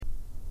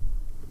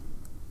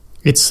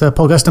It's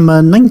podcast number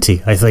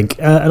 90, I think.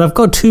 And I've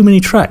got too many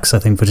tracks, I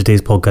think, for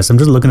today's podcast. I'm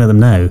just looking at them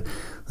now.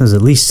 There's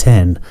at least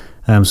 10.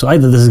 So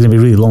either this is going to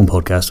be a really long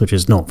podcast, which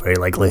is not very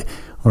likely,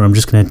 or I'm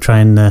just going to try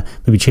and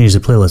maybe change the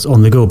playlist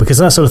on the go, because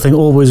that sort of thing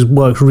always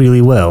works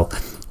really well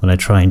when I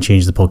try and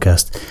change the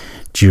podcast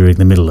during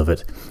the middle of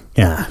it.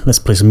 Yeah, let's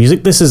play some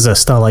music. This is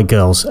Starlight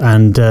Girls,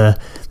 and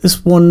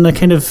this one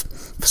kind of,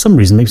 for some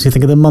reason, makes me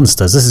think of the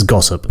Munsters. This is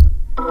Gossip.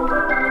 I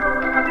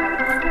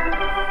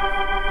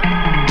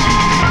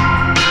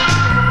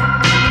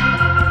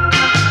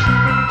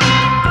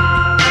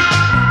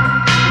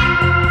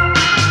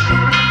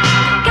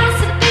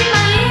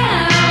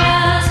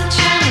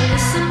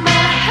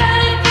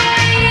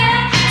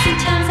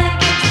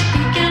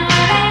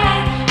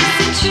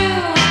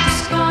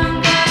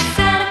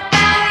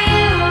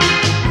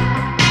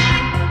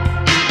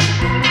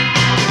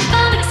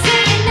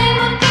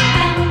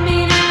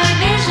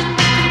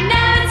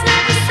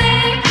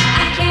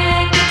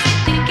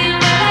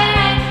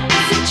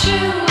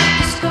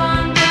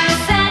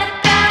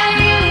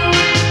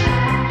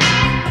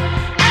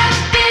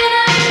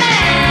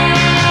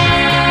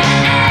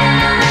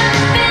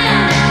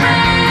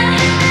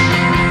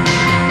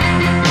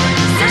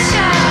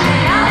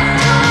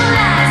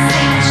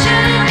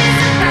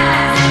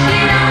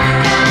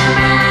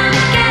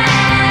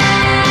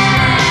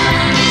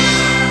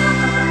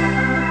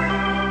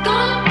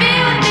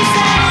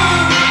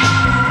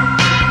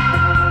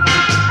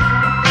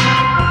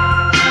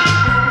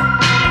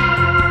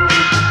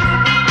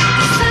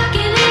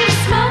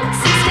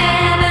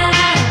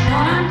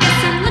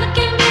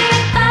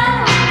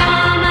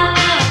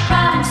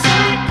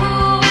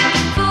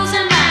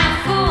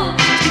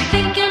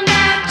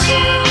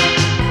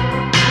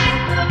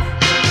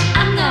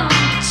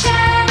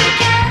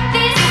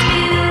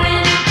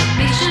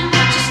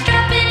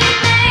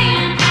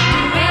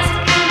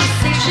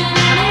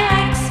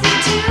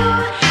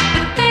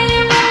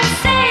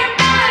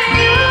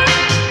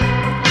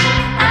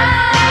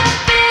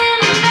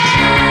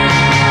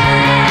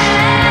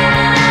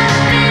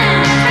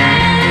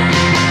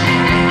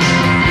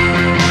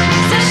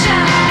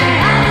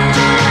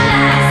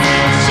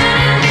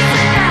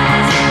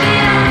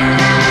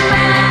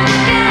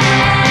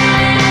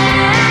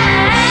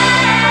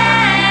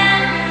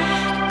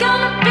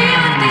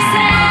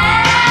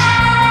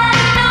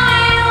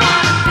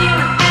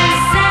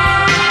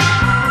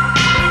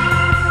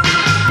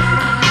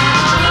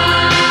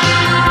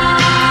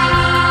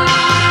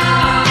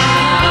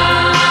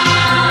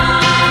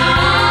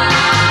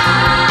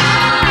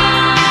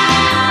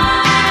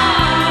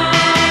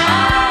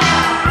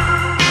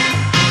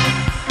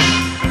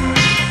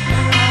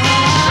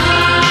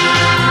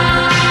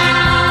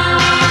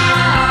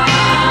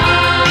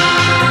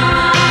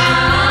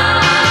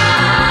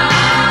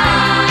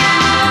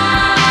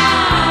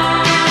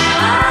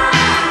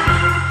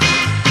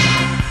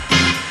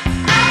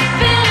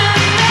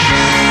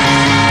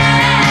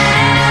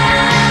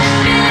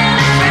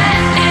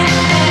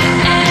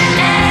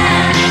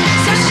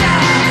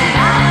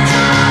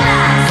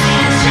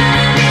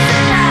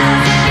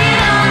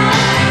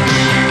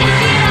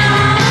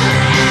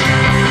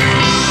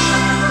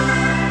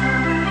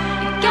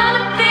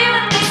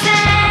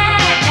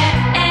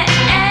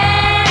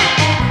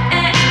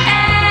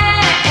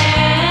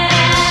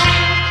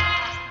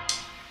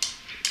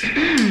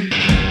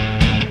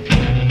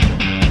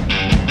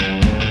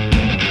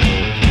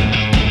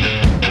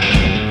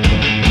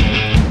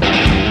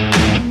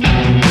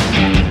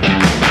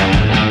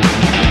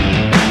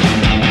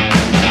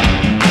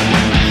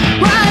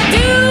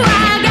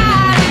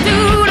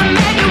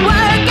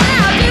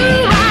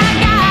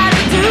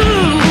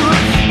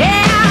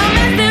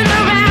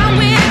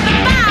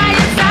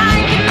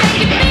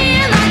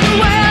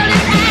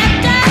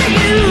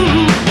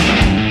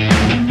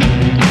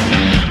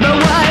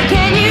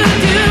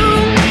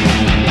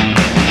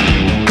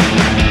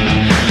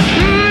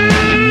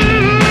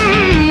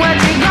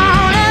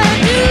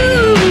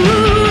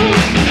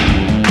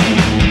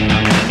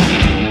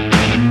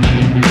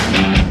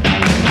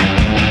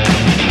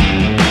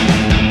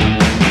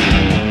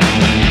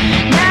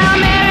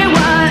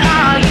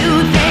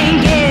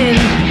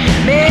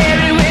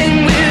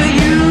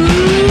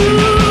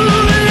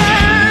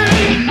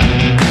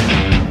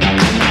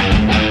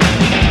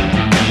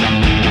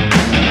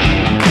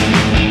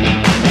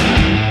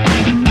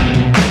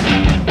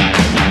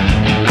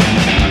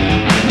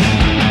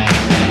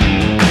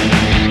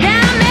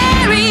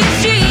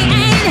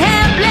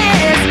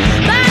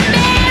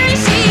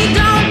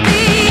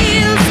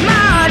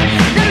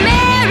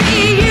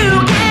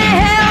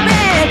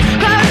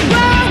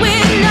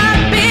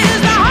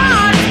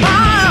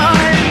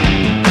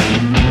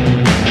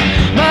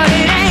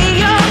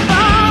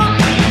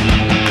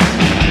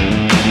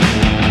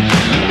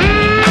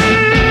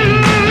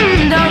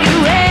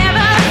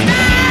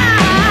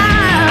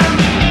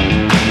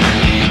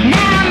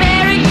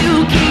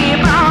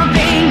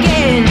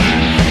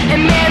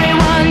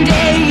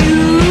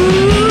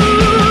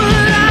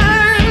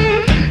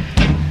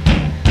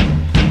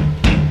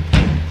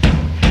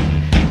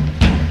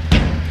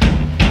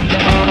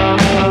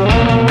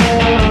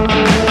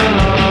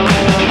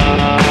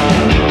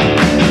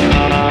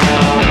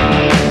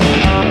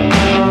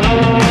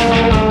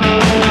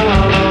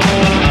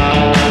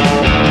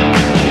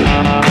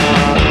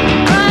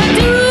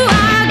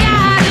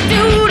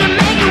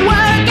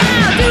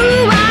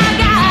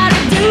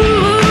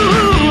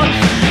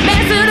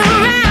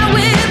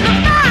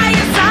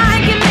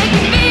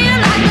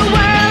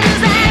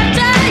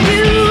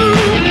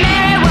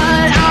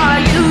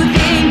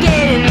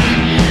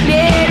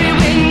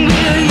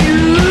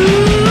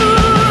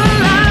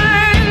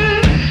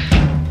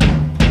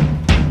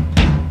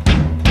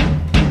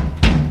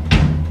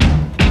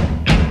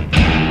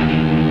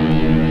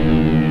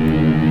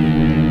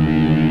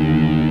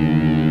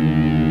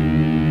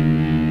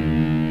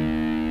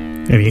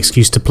any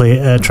excuse to play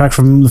a track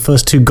from the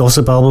first two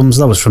Gossip albums.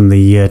 That was from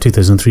the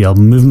 2003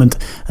 album Movement,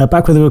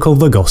 back when they were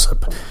called The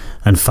Gossip,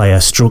 and Fire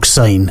Stroke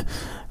Sign.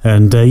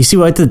 And you see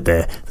what I did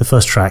there? The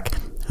first track,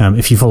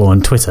 if you follow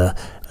on Twitter,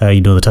 you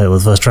know the title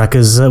of the first track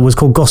was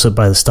called Gossip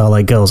by the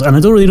Starlight Girls. And I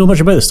don't really know much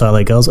about the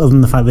Starlight Girls, other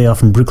than the fact they are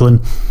from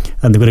Brooklyn,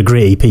 and they've got a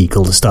great EP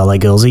called the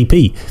Starlight Girls EP,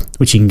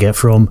 which you can get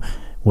from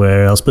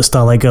where else but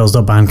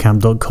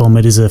starlightgirls.bandcamp.com.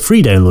 It is a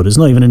free download. It's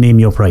not even a name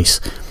your price.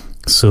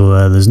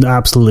 So there's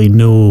absolutely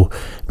no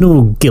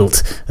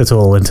guilt at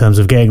all in terms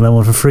of getting that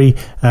one for free.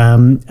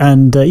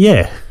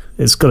 Yeah,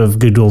 it's got a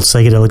good old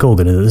psychedelic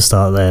organ at the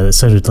start there that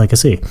sounded, like I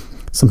say,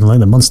 something like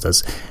the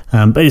Monsters.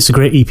 But it's a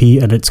great EP,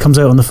 and it comes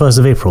out on the 1st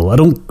of April. I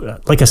don't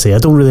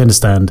really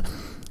understand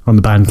on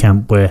the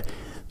Bandcamp where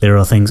there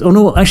are things. Oh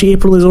no, actually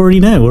April is already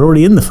now. We're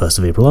already in the 1st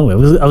of April, aren't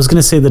we? I was going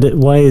to say that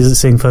why is it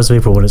saying 1st of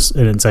April when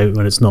it's out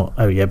when it's not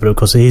out yet? But of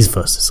course it is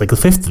 1st. It's like the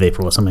 5th of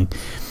April or something.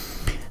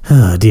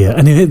 Oh dear.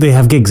 And they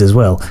have gigs as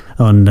well.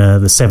 On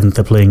the 7th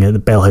they're playing at the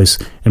Bell House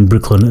in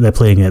Brooklyn. They're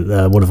playing at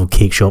the wonderful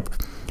Cake Shop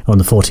on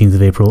the 14th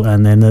of April,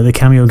 and then the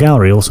Cameo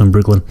Gallery also in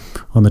Brooklyn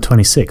on the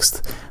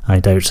 26th. I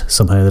doubt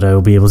somehow that I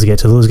will be able to get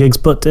to those gigs,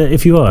 but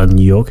if you are in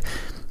New York,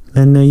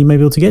 then you may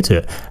be able to get to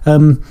it.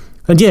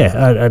 And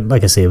yeah,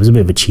 like I say, it was a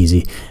bit of a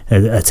cheesy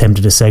attempt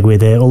at a segue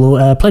there,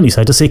 although plenty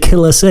side to say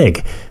kill a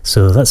seg,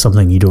 so that's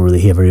something you don't really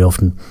hear very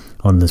often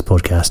on this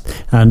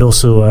podcast. And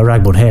also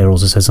Ragbone Hair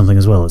also says something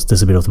as well. It's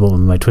disappeared off the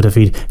bottom of my Twitter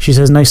feed. She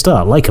says nice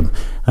start, like him.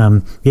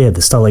 Yeah,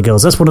 the Starlight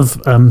Girls, that's one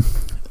of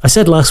I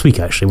said last week,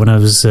 actually, when I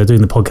was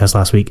doing the podcast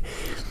last week.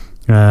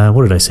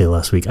 What did I say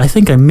last week? I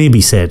think I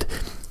maybe said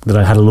that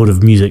I had a load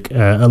of music,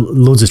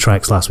 loads of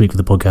tracks last week for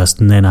the podcast,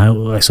 and then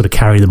I sort of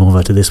carried them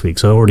over to this week.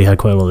 So I already had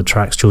quite a lot of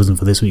tracks chosen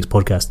for this week's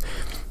podcast.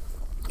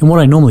 And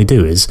what I normally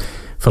do is,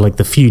 for like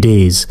the few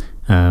days,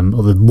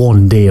 or the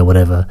one day or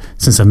whatever,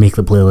 since I make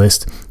the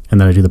playlist and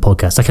then I do the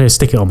podcast, I kind of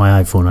stick it on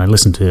my iPhone and I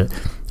listen to it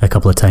a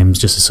couple of times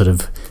just to sort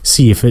of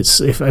see if I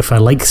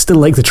still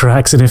like the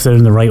tracks and if they're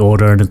in the right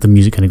order and if the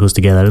music kind of goes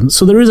together. And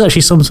so there is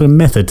actually some sort of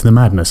method to the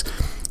madness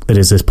that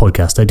is this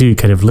podcast. I do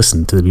kind of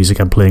listen to the music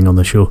I'm playing on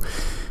the show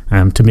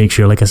to make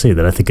sure, like I say,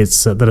 that I think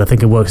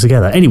it works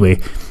together. Anyway,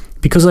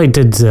 because I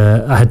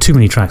had too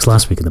many tracks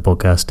last week in the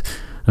podcast,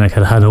 and I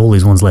had all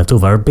these ones left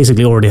over. I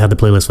basically already had the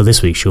playlist for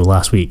this week's show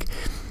last week,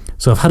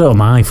 so I've had it on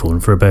my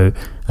iPhone for about,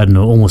 I don't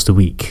know, almost a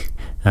week,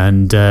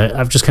 and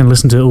I've just kind of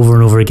listened to it over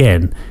and over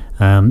again.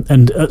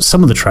 And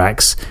some of the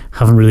tracks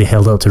haven't really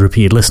held up to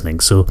repeated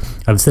listening, so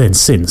I've then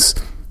since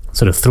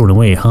sort of thrown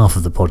away half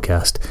of the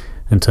podcast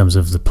in terms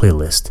of the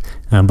playlist.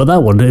 But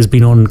that one has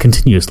been on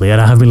continuously, and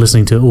I have been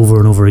listening to it over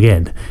and over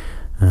again.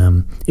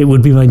 It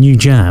would be my new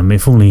jam,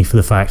 if only for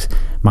the fact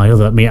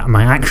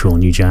my actual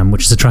new jam,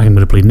 which is the track I'm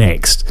going to play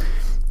next,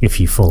 if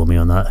you follow me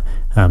on that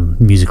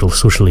musical,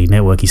 socially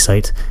networky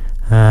site,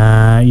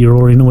 you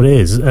already know what it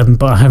is.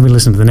 But I have been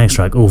listening to the next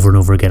track over and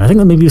over again. I think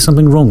that maybe there's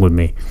something wrong with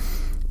me.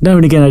 Now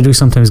and again I do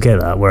sometimes get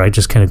that, where I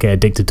just kind of get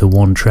addicted to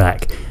one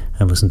track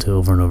and listen to it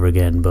over and over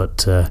again.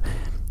 But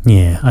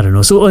yeah, I don't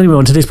know. So anyway,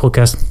 on today's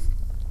podcast,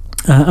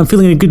 I'm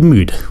feeling in a good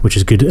mood, which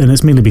is good, and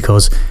it's mainly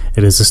because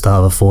it is the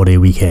start of a 4-day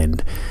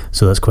weekend,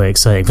 so that's quite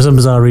exciting. For some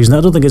bizarre reason, I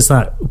don't think it's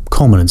that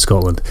common in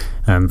Scotland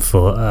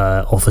for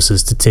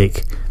officers to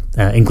take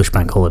English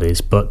bank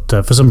holidays, but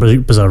for some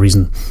bizarre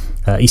reason,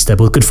 Easter,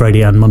 both Good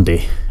Friday and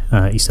Monday,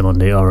 Easter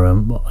Monday are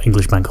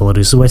English bank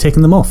holidays, so we're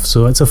taking them off.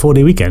 So it's a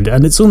 4-day weekend,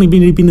 and it's only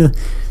been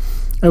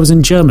I was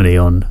in Germany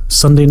on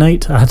Sunday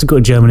night. I had to go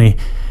to Germany.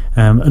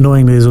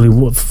 Annoyingly, there's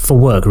only for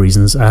work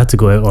reasons. I had to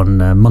go out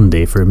on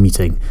Monday for a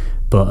meeting.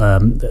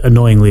 But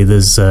annoyingly,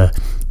 there's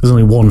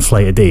only one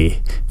flight a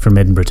day from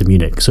Edinburgh to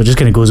Munich. So it just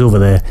kind of goes over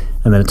there,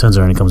 and then it turns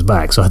around and comes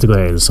back. So I had to go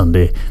out on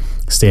Sunday,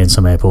 stay in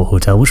some airport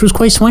hotel, which was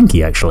quite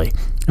swanky, actually.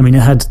 I mean,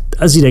 it had,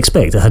 as you'd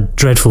expect, it had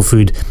dreadful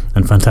food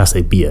and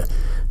fantastic beer.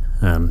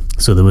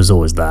 So there was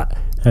always that.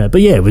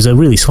 But yeah, it was a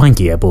really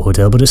swanky airport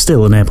hotel, but it's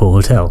still an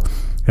airport hotel.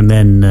 And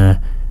then,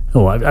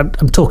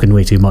 I'm talking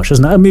way too much,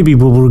 isn't it? Maybe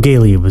we'll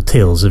regale you with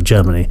tales of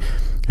Germany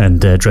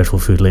and dreadful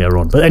food later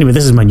on. But anyway,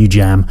 this is my new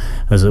jam,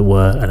 as it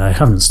were, and I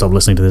haven't stopped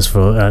listening to this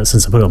for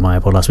since I put it on my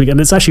iPod last week, and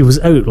it actually was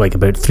out like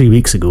about 3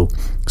 weeks ago,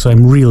 so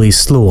I'm really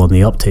slow on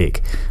the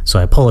uptake, so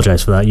I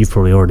apologise for that. You've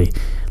probably already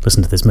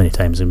listened to this many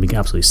times and been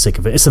absolutely sick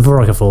of it. It's the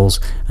Veronica Falls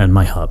and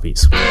My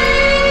Heartbeats.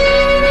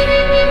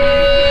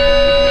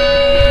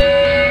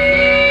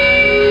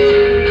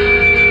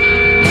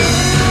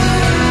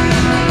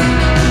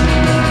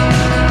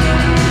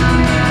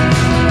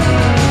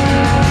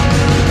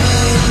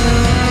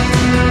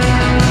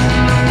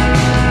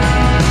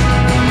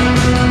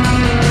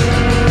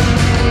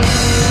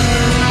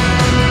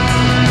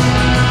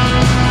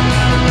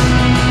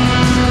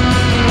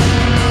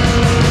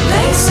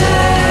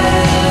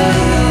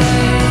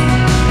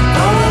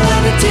 All I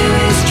ever do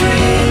is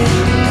dream.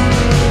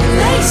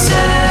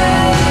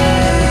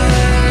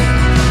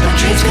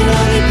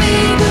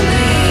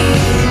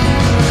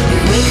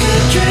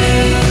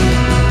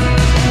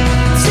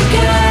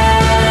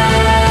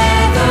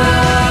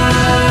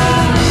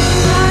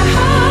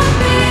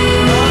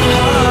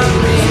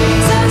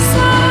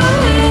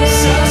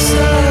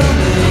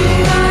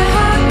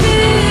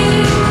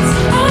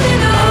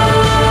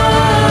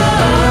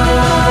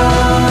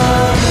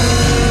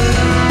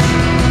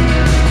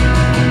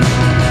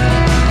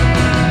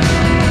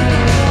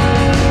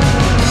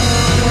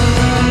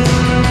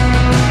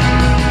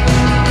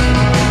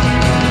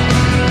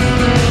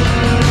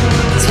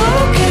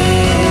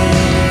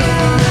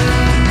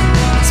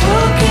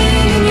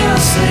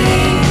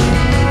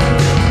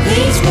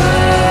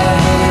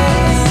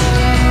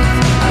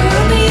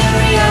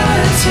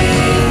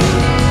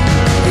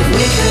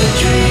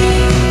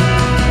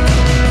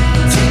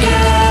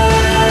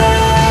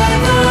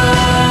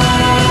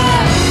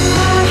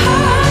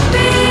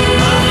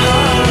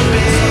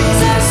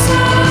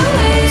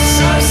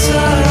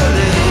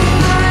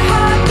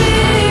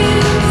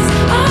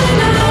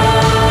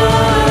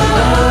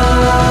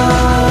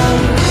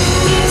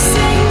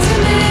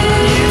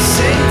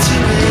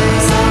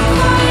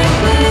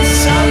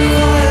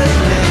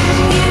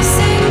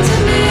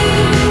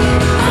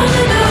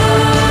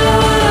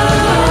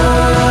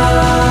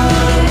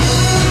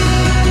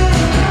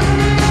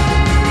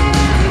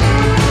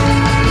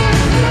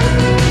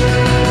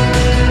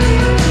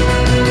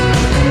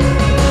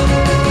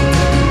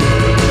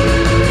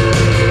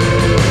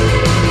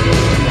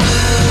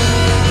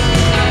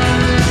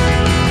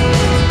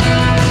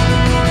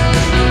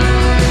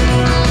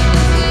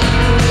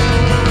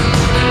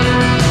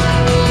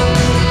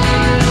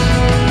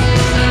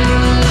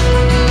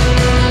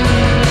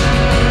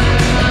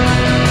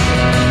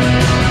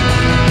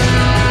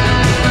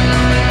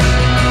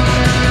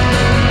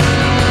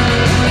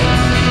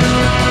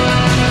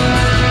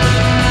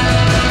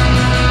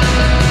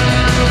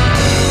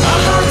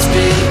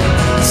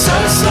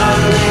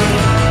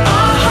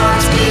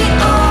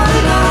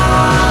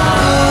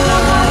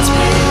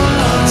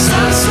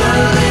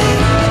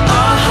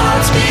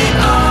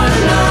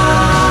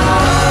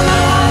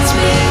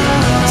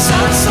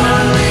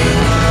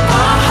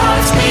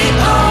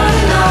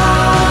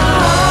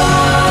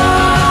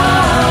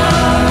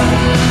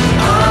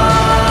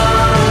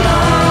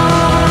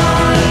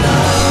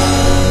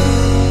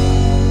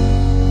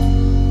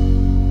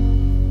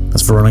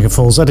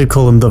 Falls. I did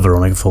call them the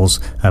Veronica Falls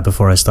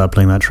before I started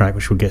playing that track,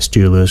 which would get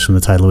Stu Lewis from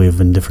the Tidal Wave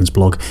of Indifference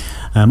blog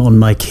on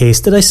my case.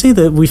 Did I say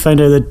that we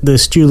found out that the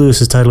Stu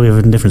Lewis's Tidal Wave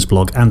of Indifference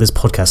blog and this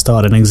podcast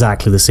started on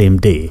exactly the same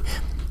day,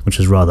 which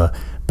is rather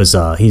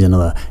bizarre. He's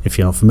another, if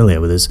you're not familiar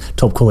with his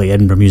top quality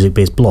Edinburgh music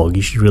based blog,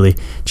 you should really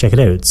check it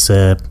out. It's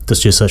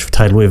just a search for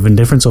Tidal Wave of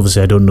Indifference.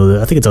 Obviously, I don't know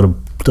that. I think it's on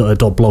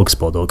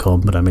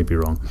 .blogspot.com, but I may be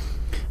wrong.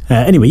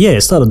 Anyway, yeah,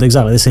 it started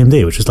exactly the same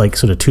day, which was like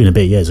sort of 2 and a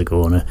bit years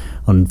ago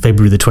on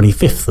February the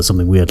 25th or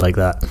something weird like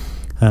that.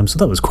 So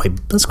that's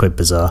quite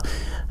bizarre.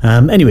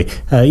 Anyway,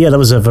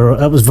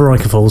 that was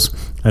Veronica Falls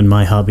and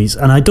My Heartbeats,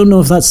 and I don't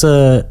know if that's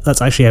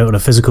actually out on a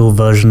physical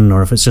version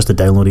or if it's just a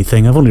downloady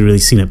thing. I've only really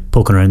seen it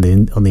poking around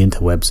on the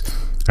interwebs.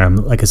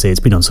 Like I say, it's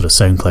been on sort of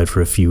SoundCloud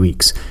for a few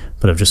weeks,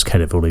 but I've just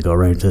kind of only got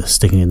around to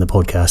sticking it in the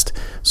podcast,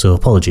 so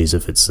apologies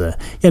if it's...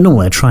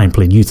 normally I try and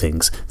play new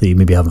things that you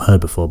maybe haven't heard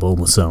before, but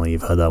almost certainly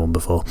you've heard that one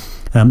before.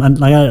 And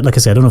like I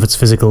say, I don't know if it's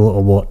physical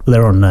or what.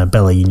 They're on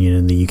Bella Union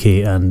in the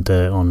UK and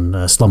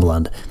on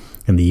Slumberland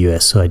in the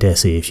US, so I dare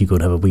say if you go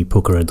and have a wee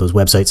poke around those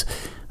websites,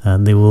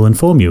 they will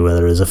inform you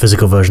whether it's a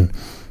physical version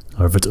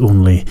or if it's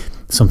only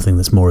something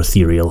that's more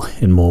ethereal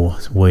in more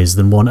ways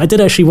than one. I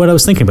did actually, when I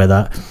was thinking about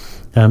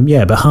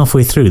that, but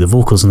halfway through, the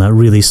vocals on that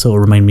really sort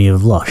of remind me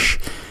of Lush,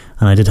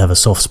 and I did have a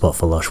soft spot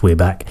for Lush way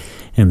back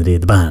in the day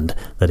of the band,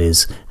 that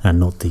is, and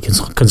not the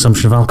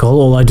consumption of alcohol,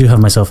 although I do have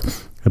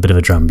myself a bit of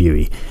a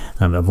Drambuie.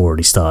 I've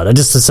already started. I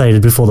just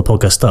decided before the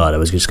podcast started I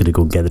was just going to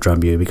go and get the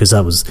Drambuie because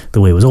that was the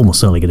way it was almost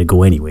certainly going to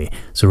go anyway,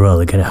 so rather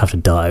than kind of have to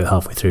die out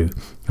halfway through,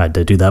 I had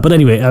to do that. But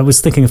anyway, I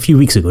was thinking a few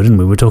weeks ago, didn't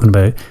we? We were talking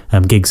about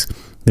gigs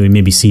that we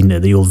maybe seen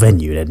at the old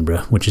venue in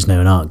Edinburgh, which is now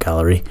an art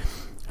gallery.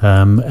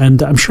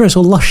 And I'm sure I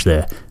saw Lush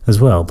there as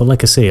well, but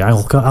like I say,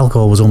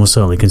 alcohol was almost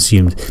certainly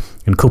consumed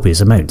in copious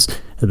amounts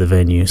at the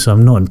venue, so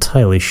I'm not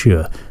entirely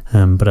sure.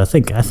 But I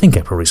think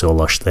I probably saw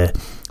Lush there.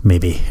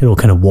 Maybe it all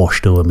kind of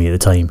washed over me at the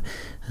time,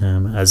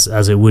 as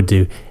it would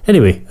do.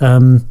 Anyway,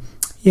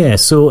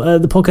 so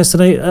the podcast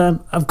tonight,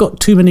 I've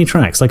got too many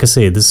tracks. Like I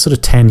say, there's sort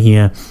of 10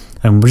 here,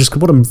 and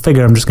what I'm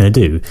going to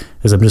do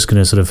is I'm just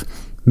going to sort of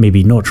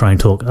maybe not try and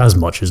talk as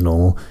much as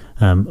normal.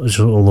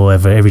 Although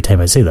every time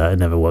I say that, it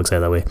never works out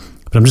that way.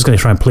 But I'm just going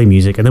to try and play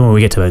music, and then when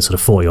we get to about sort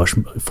of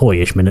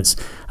 40-ish minutes,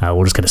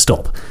 we'll just kind of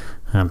stop,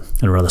 and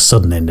a rather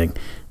sudden ending,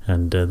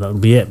 and that'll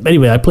be it.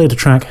 Anyway, I played a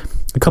track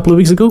a couple of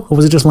weeks ago, or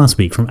was it just last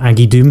week, from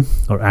Aggi Doom,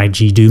 or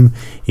Aggi Doom,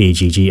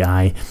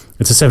 A-G-G-I.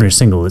 It's a 7-inch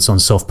single. It's on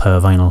soft power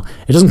vinyl.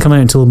 It doesn't come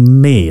out until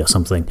May or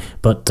something,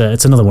 but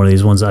it's another one of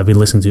these ones that I've been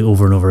listening to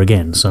over and over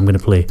again, so I'm going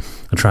to play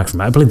a track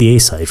from it. I played the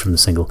A-side from the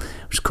single,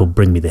 which is called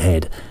Bring Me the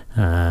Head,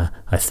 I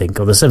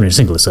think, or the 7-inch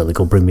single is certainly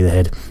called Bring Me the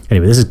Head.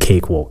 Anyway, this is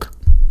Cakewalk.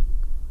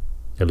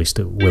 At least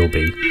it will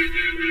be.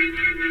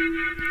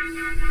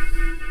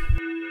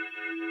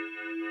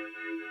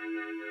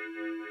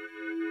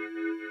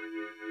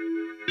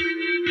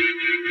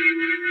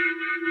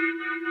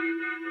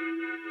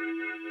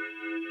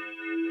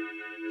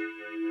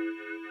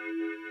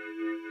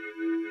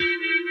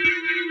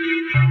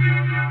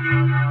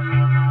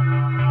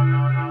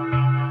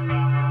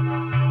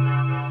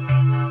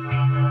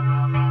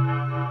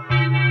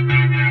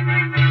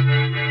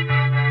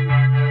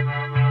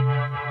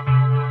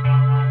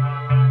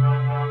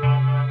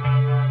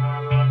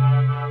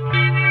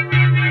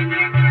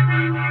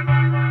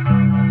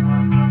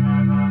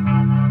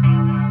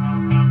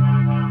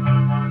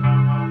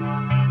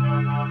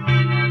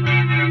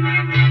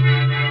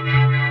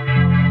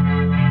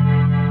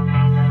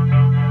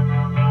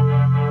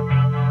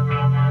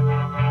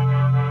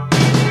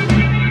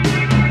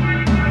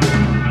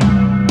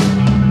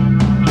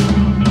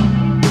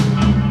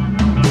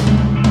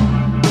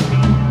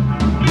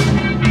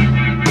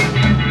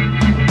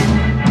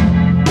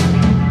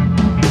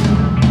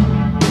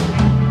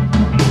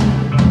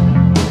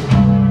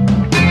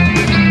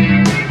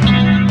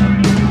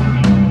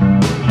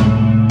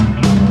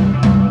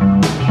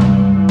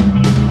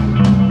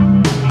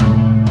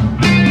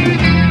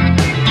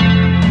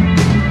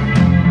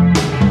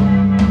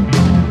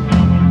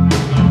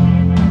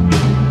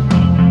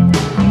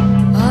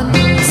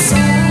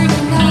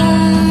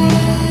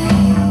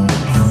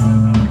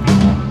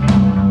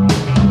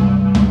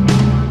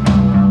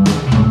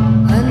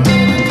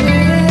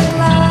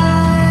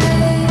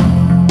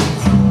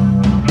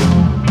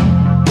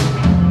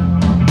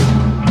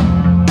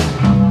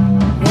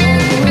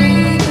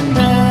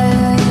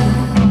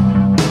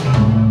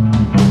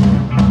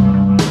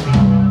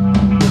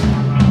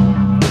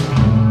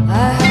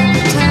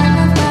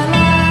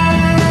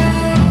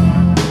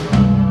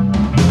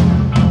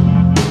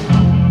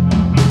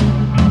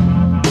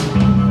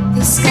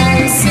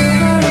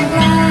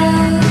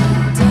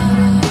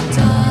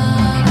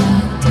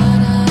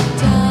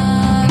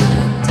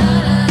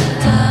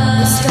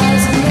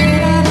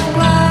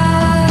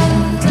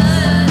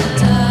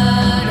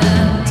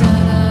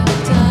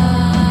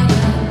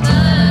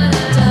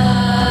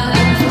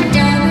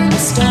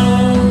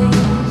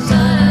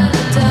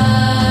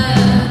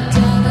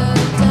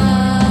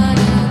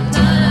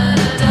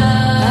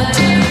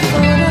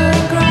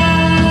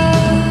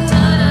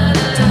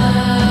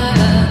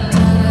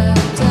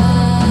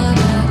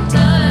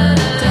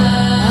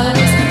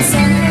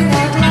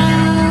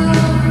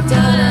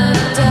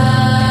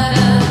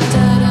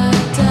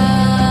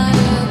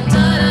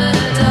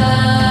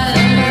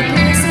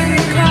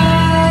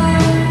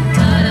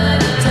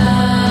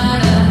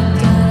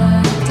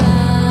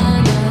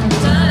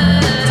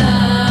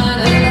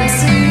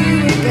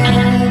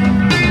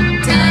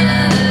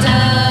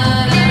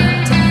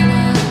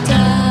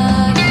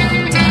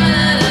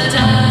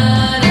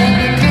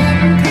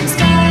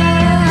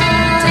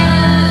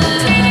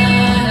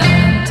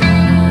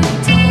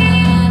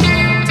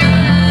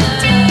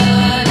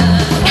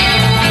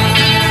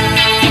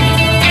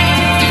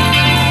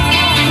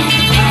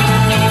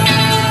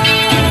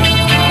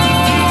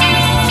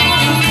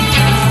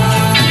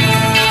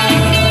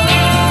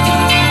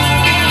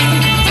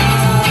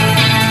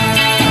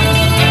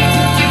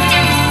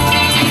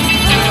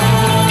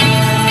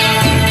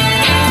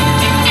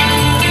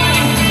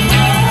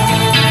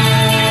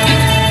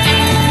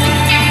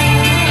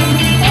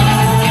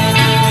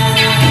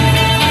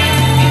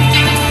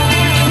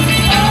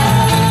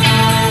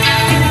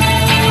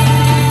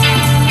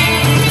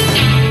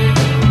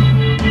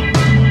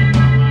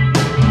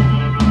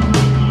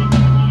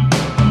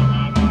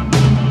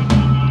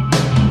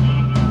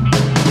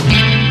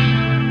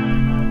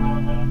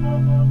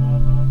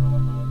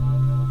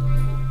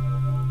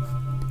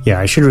 Yeah,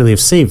 I should really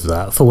have saved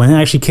that for when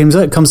it actually comes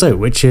out,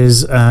 which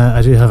is,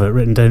 I do have it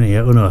written down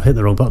here. Oh no, I've hit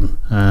the wrong button.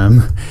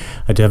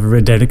 I do have it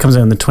written down. It comes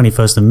out on the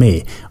 21st of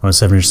May on a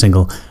 7-inch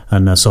single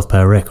on Soft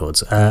Power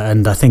Records.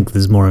 And I think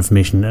there's more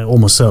information,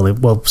 almost certainly,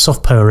 well,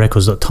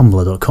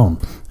 softpowerrecords.tumblr.com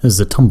is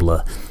the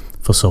Tumblr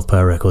for Soft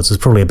Power Records. There's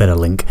probably a better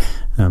link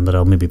that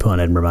I'll maybe put on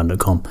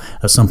edinburghman.com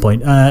at some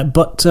point.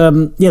 But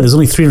there's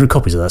only 300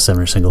 copies of that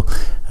 7-inch single.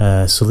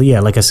 So yeah,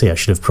 like I say, I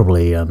should have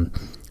probably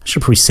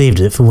saved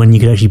it for when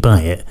you could actually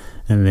buy it.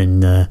 And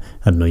then, I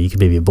don't know, you could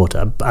maybe have bought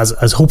it,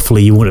 as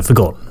hopefully you won't have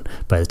forgotten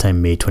by the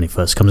time May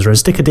 21st comes around.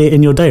 Stick a date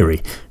in your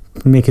diary,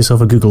 make yourself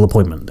a Google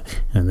appointment,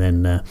 and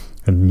then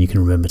and you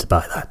can remember to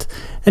buy that.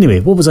 Anyway,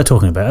 what was I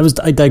talking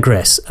about? I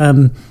digress.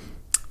 Let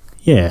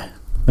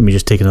me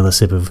just take another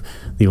sip of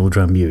the old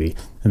Drambuie,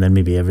 and then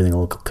maybe everything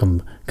will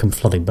come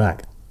flooding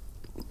back.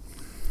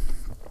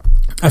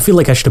 I feel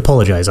like I should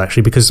apologise,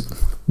 actually, because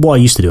what I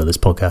used to do on this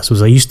podcast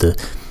was I used to...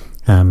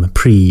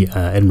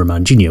 Edinburgh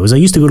Man Junior was I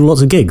used to go to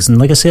lots of gigs, and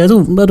like I say, I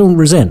don't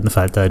resent the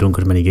fact that I don't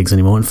go to many gigs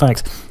anymore. In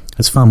fact,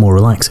 it's far more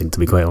relaxing, to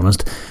be quite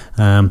honest,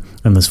 and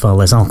there's far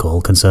less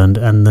alcohol concerned,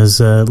 and there's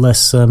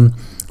less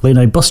late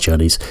night bus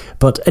journeys.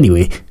 But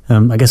anyway,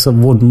 I guess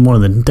one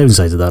of the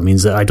downsides of that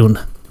means that I don't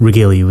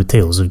regale you with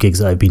tales of gigs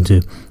that I've been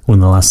to in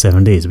the last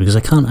 7 days, because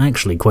I can't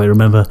actually quite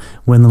remember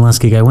when the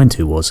last gig I went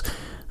to was.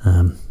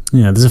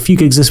 There's a few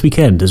gigs this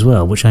weekend as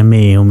well, which I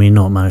may or may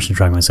not manage to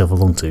drag myself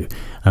along to.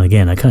 And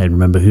again, I can't even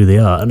remember who they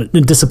are. And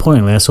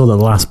disappointingly, I saw that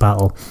the Last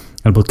Battle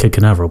and both Kid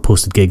Canaveral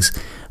posted gigs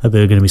that they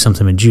were going to be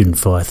sometime in June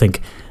for, I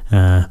think,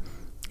 the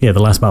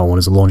Last Battle one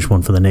is a launch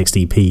one for the next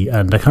EP.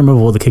 And I can't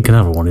remember what the Kid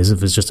Canaveral one is,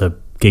 if it's just a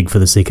gig for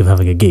the sake of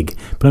having a gig.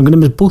 But I'm going to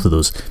miss both of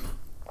those.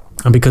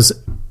 And because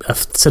I've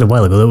said a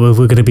while ago that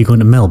we're going to be going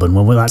to Melbourne,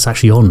 well, that's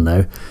actually on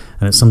now,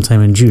 and it's sometime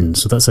in June,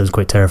 so that sounds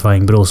quite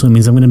terrifying, but also it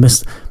means I'm going to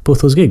miss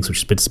both those gigs, which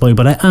is a bit disappointing.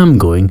 But I am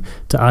going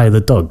to Eye of the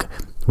Dog,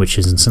 which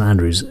is in St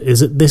Andrews.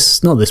 Is it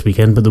not this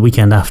weekend, but the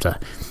weekend after?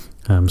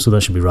 So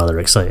that should be rather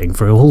exciting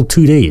for a whole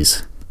 2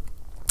 days.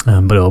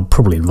 But it'll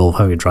probably involve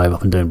having to drive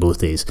up and down both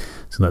days,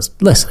 so that's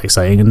less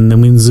exciting, and that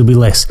means there'll be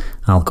less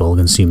alcohol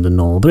consumed than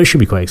normal, but it should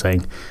be quite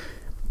exciting.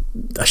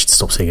 I should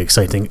stop saying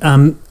exciting.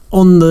 On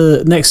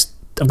the next...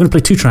 I'm going to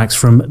play 2 tracks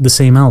from the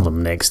same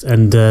album next,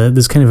 and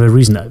there's kind of a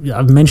reason.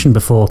 I've mentioned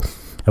before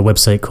a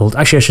website called...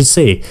 Actually, I should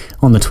say,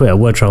 on the Twitter,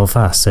 Word Travel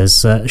Fast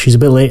says she's a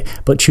bit late,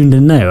 but tuned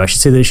in now. I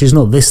should say that she's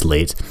not this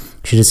late.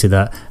 She did say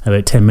that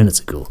about 10 minutes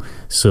ago.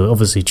 So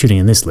obviously tuning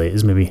in this late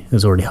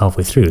is already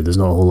halfway through. There's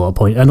not a whole lot of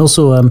point. And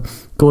also,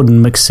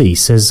 Gordon McSee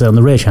says on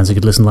the rare chance he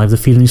could listen live, the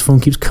feed on his phone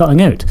keeps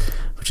cutting out,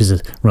 which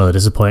is rather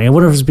disappointing. I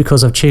wonder if it's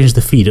because I've changed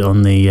the feed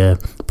on the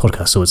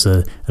podcast, so it's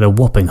at a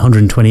whopping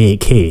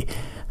 128k.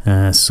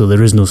 So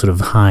there is no sort of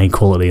high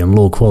quality and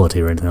low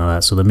quality or anything like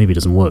that, so that maybe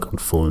doesn't work on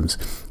phones,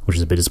 which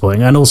is a bit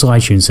disappointing. And also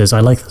iTunes says,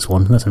 I like this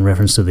one. That's in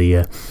reference to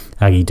the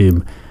Aggi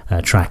Doom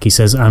track. He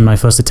says, and my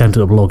first attempt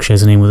at a blog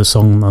shares a name with a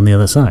song on the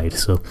other side,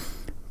 so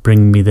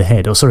Bring Me the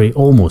Head. Oh, sorry,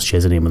 almost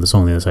shares a name with a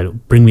song on the other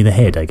side. Bring Me the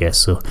Head, I guess.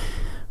 So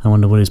I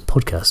wonder what his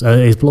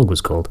blog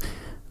was called.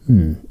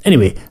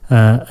 Anyway,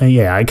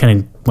 I kind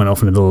of went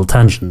off on a little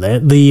tangent there.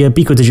 The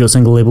Biko Digital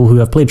single label, who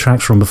I've played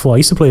tracks from before, I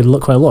used to play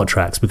quite a lot of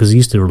tracks, because I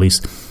used to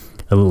release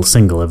a little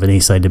single of an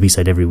A-side to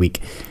B-side every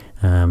week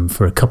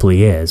for a couple of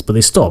years, but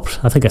they stopped.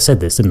 I think I said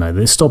this, didn't I?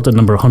 They stopped at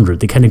number 100.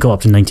 They kind of got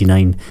up to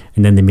 99,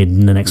 and then they made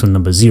the next one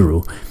number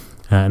 0,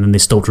 and then they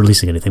stopped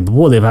releasing anything. But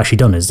what they've actually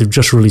done is they've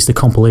just released a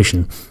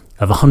compilation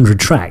of 100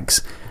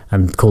 tracks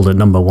and called it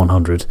number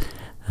 100.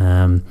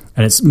 And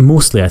it's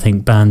mostly, I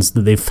think, bands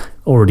that they've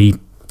already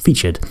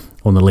featured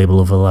on the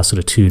label over the last sort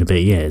of 2 and a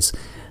bit years.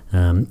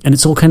 And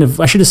it's all kind of,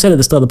 I should have said at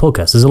the start of the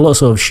podcast, there's a lot of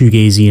sort of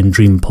shoegazy and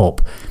dream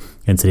pop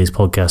in today's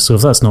podcast, so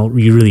if that's not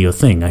really your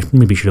thing, I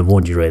maybe should have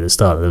warned you right at the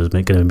start. There was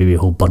going to be a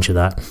whole bunch of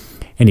that.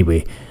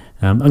 Anyway,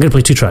 I'm going to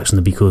play 2 tracks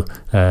from the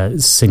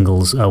Biko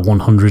singles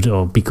 100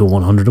 or Biko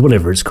 100 or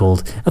whatever it's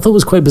called. I thought it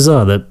was quite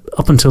bizarre that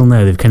up until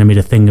now they've kind of made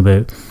a thing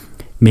about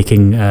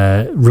making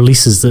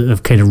releases that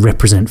have kind of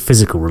represent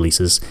physical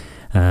releases.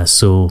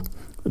 So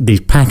they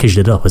packaged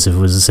it up as if it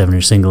was a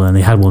 7-inch single, and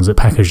they had ones that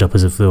packaged up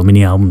as if they were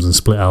mini albums and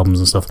split albums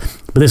and stuff.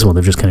 But this one,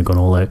 they've just kind of gone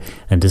all out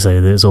and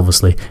decided that it's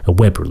obviously a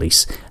web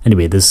release.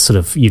 Anyway, there's sort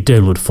of, you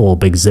download 4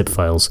 big zip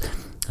files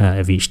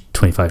of each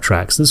 25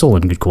 tracks. That's all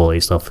in good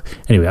quality stuff.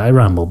 Anyway, I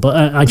ramble.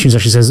 But iTunes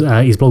actually says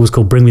his blog was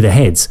called Bring Me the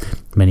Heads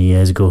many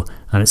years ago,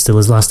 and it's still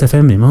his last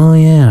FM name. Oh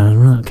yeah,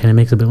 that kind of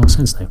makes a bit more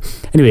sense now.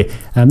 Anyway,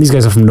 these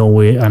guys are from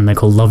Norway, and they're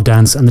called Love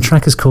Dance, and the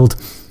track is called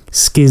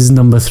Skiz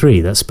number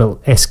 3. That's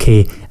spelled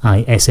SKISSE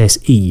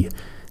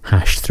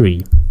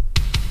 #3.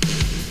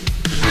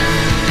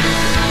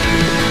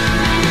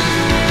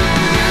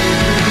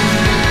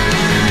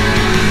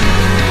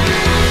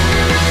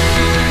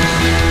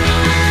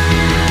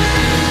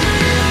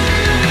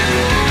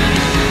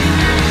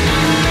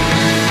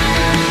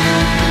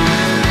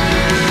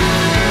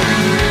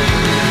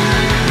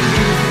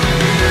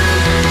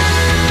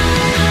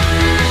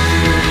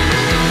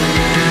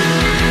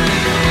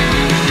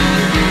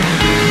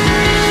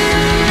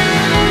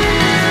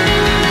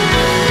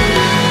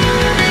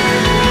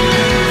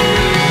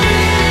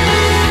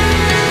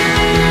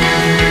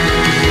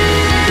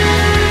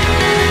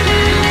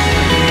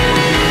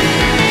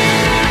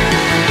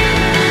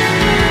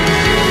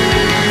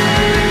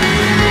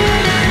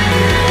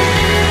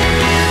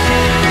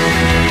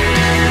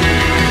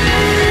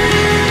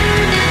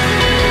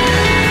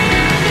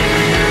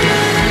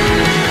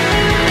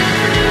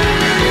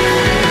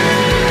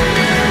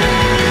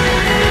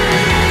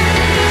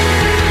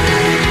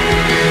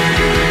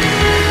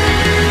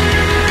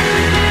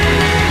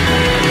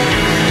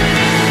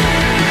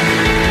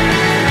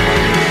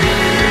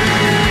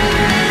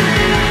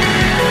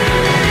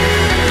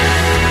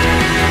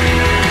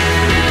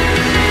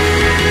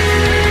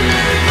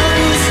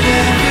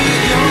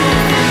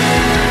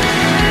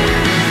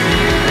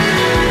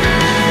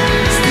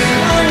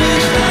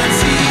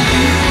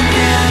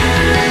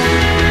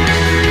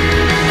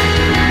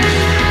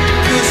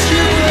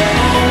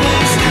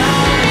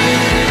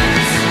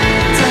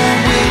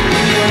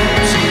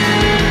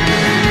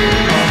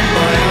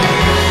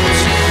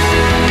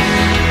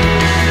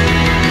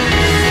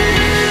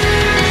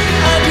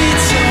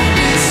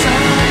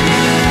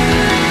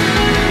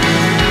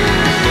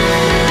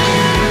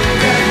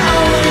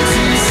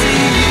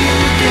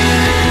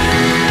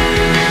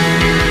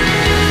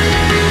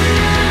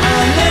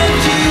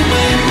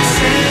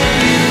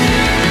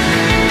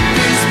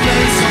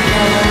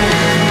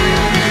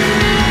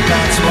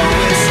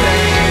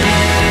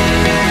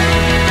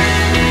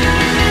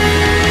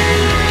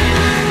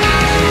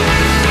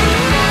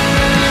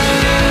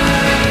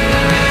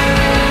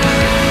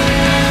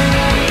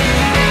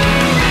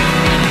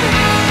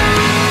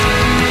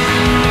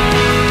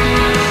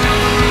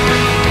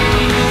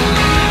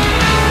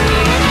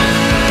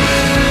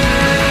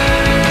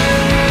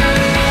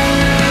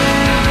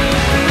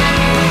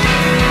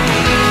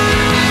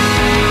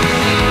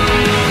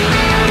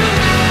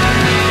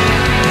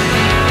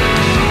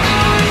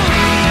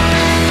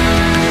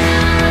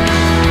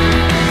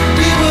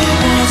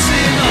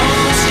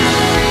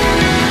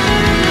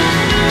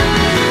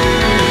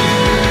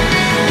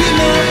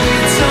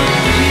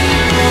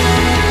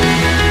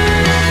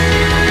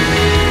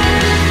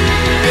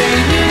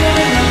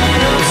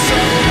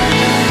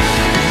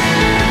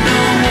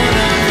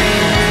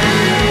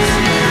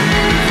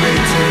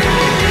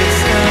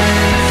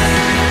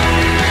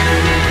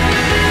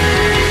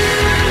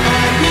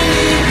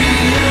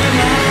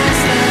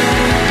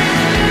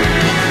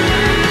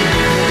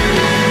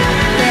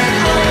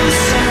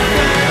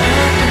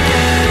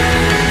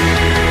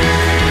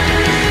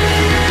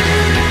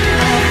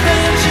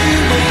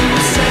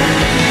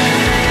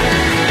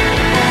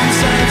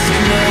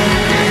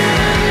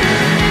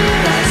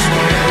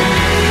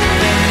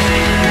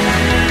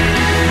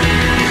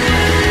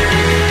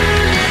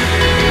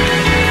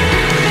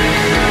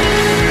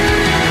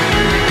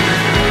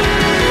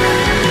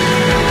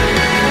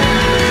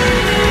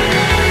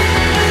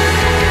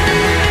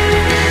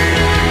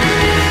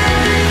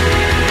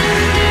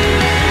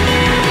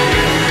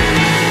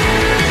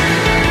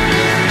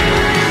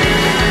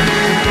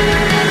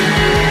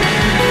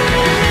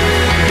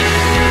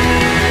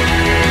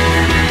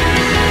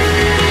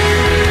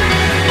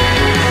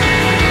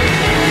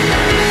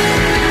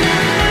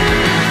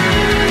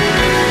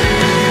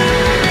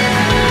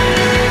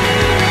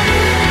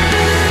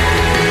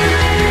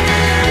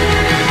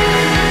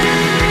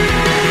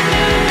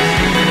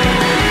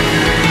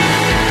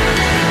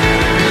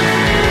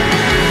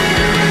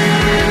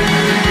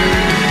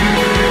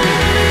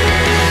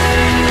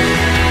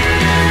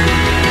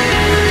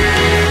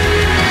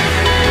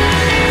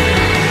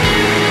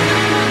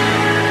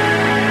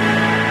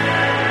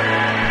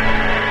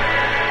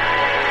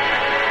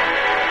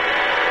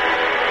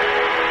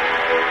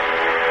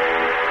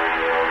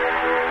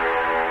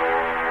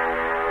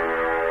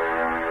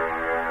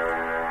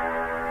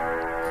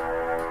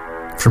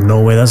 from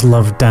Norway. That's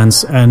Love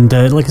Dance, and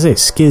like I say,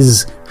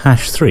 Skiz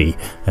 #3,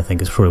 I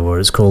think is probably what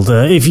it's called.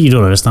 If you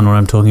don't understand what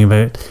I'm talking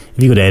about,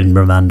 if you go to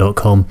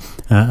edinburghman.com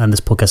and this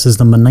podcast is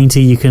number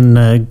 90, you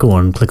can go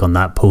on and click on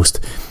that post,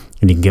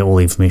 and you can get all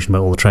the information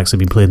about all the tracks that have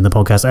been played in the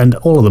podcast, and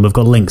all of them have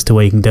got links to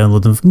where you can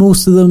download them.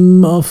 Most of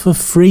them are for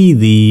free.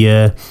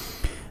 The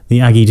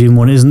Aggi Doom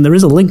one isn't. There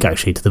is a link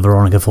actually to the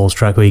Veronica Falls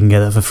track where you can get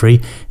that for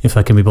free. If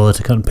I can be bothered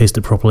to cut and paste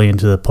it properly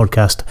into the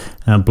podcast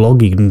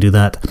blog, you can do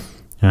that.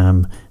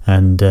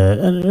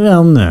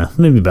 Well, no,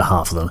 maybe about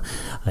half of them.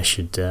 I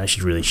should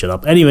really shut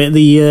up. Anyway,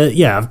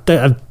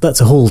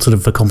 that's a whole sort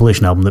of a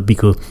compilation album that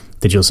Biko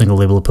Digital Single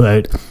Label put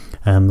out.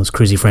 Those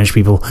crazy French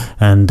people,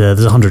 and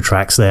there's 100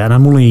 tracks there, and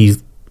I'm only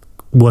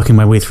working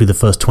my way through the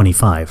first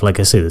 25. Like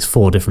I say, there's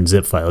 4 different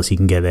zip files you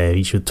can get there,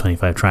 each with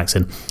 25 tracks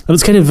in. And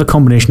it's kind of a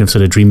combination of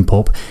sort of dream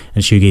pop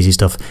and shoegazy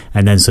stuff,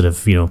 and then sort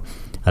of, a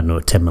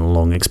 10-minute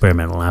long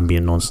experimental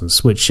ambient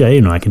nonsense, which,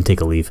 I can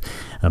take or leave.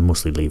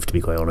 Mostly leave, to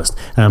be quite honest.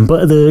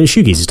 But the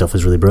shoegazy stuff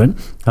is really brilliant,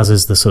 as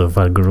is the sort of,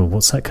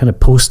 what's that kind of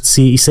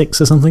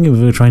post-C86 or something? If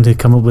we were trying to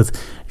come up with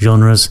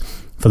genres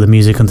for the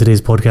music on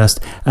today's podcast.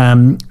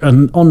 And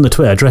on the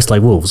Twitter, Dressed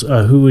Like Wolves,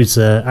 who is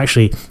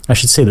actually, I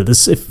should say that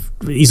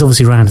he's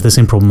obviously ran into the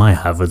same problem I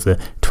have with the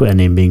Twitter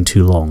name being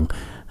too long.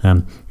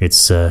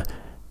 It's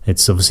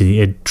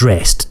obviously,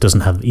 dressed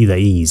doesn't have either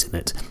E's in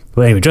it.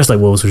 But anyway, Dressed Like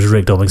Wolves, which is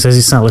Rick Dobbing, says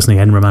he sat listening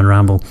to Edinburgh Man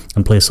ramble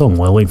and play a song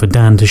while waiting for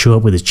Dan to show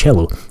up with his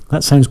cello.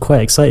 That sounds quite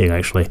exciting,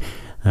 actually.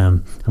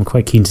 I'm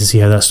quite keen to see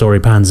how that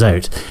story pans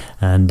out,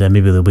 and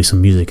maybe there'll be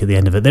some music at the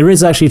end of it. There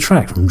is actually a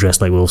track from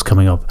Dressed Like Wolves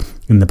coming up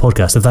in the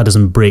podcast. If that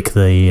doesn't break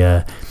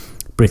the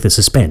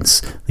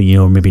suspense, then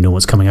you maybe know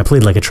what's coming. I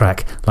played like a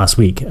track last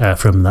week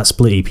from that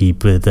split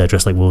EP with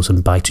Dressed Like Wolves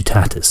and By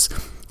Tutatis,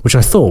 which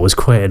I thought was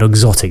quite an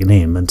exotic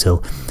name until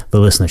the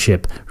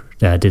listenership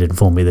did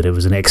inform me that it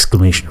was an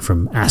exclamation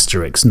from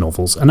Asterix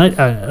novels. And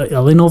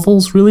are they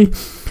novels, really?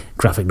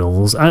 Graphic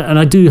novels. I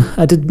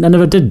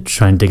never did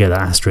try and dig out the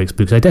Asterix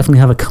books. I definitely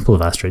have a couple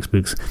of Asterix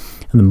books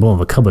in the bottom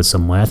of a cupboard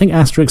somewhere. I think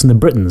Asterix and the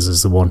Britons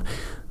is the one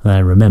that I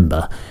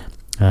remember,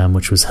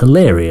 which was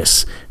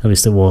hilarious. At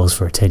least it was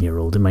for a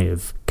 10-year-old. It might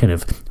have kind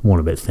of worn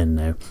a bit thin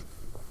now.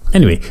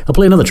 Anyway, I'll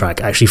play another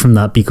track, actually, from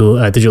that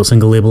Biko Digital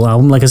Single Label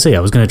album. Like I say, I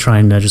was going to try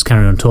and just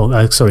carry on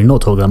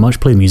not talk that much,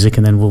 play music,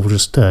 and then we'll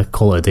just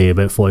call it a day,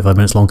 about 45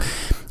 minutes long.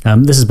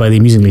 This is by the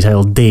amusingly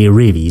titled Day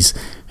Ravies,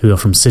 who are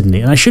from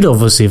Sydney. And I should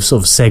obviously have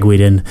sort of segued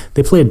in.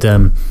 They played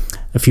a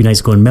few nights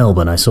ago in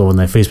Melbourne, I saw on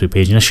their Facebook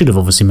page, and I should have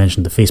obviously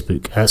mentioned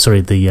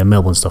the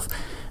Melbourne stuff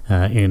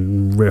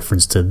in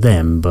reference to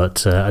them,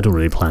 but I don't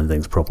really plan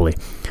things properly.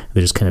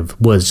 Words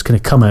just kind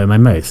of come out of my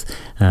mouth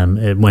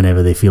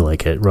whenever they feel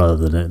like it, rather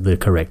than at the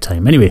correct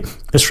time. Anyway,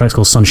 this track's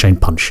called Sunshine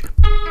Punch.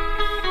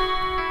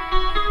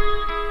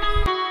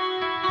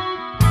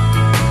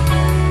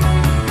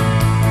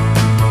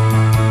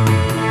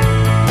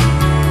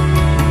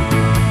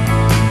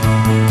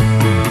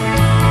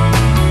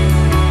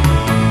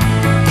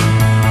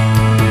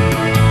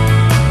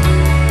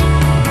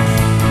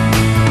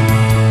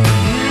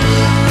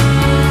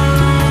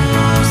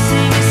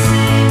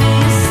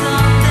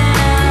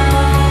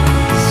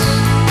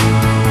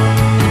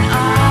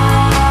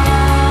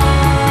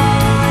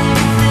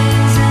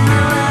 Things in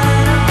the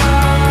light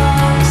of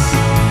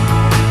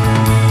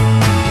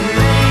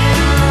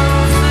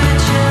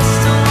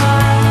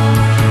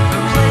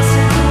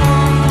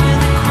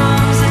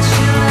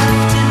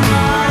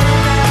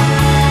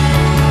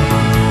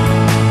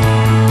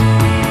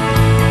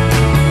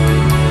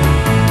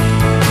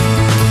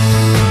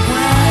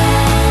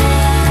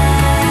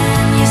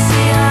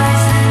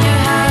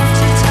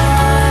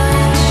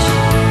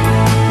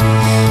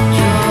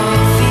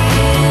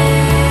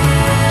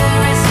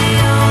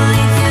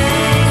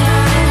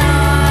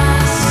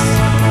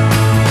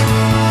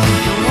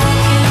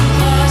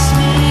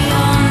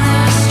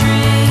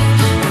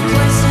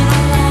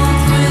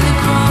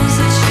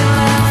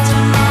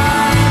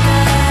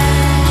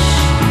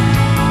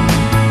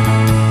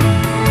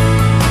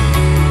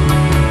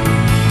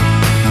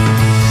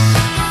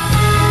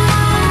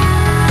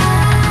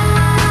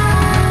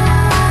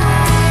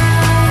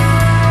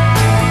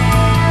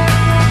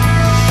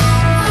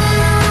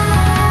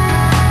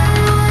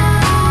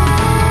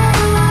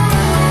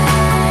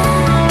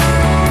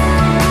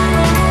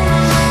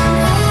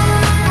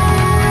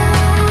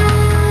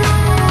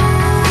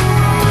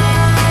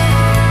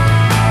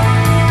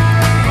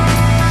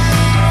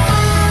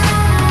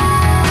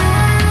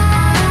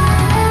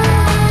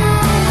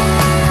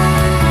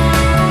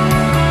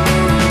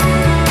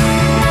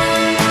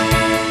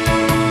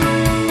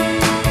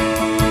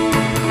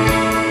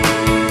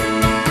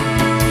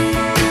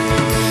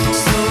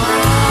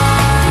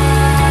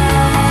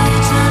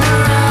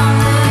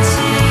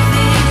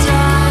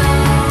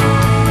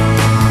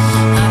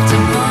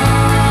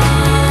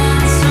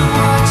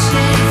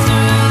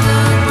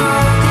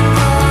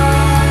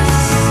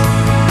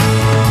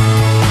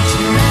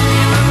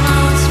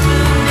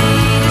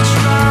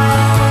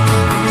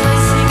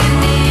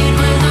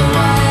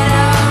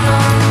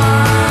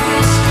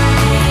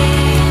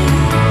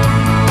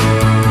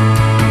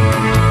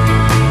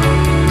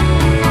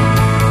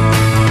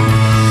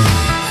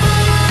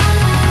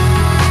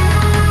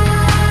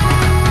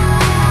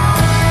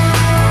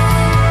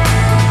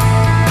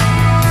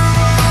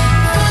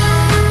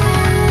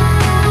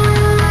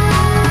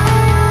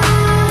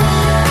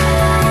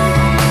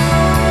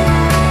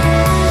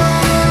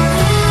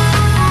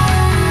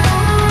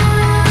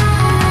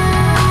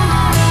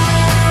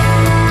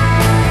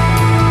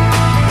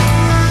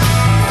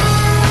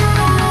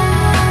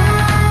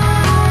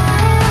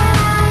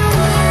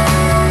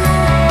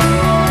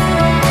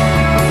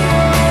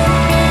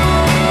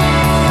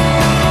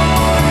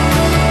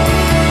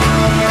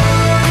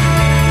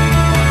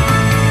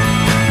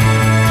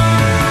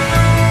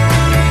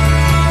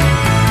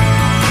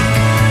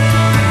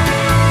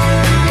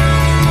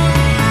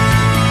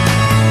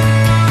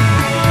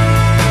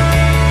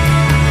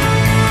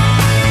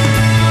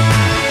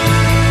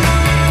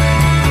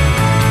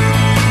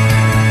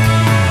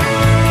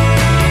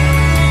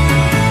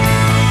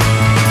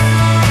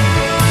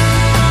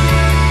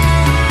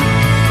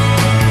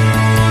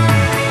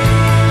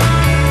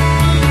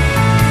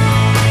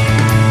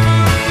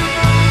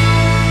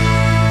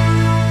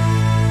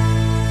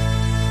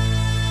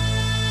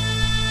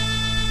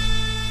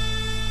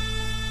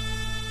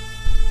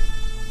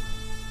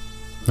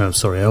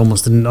Sorry, I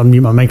almost didn't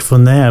unmute my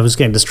microphone there. I was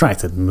getting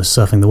distracted and was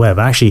surfing the web.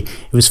 Actually,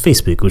 it was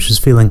Facebook, which was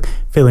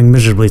failing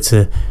miserably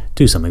to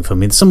do something for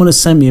me. Someone has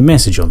sent me a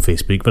message on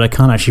Facebook, but I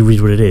can't actually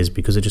read what it is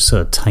because it just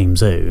sort of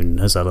times out and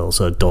has that little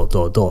sort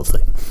of ...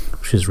 thing,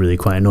 which is really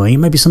quite annoying. It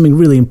might be something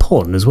really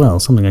important as well,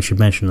 something I should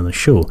mention on the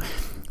show.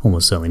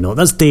 Almost certainly not.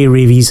 That's Day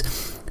Ravies,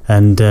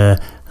 and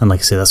like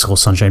I say, that's called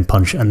Sunshine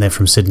Punch, and they're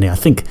from Sydney. I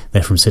think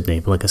they're from Sydney,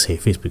 but like I say,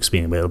 Facebook's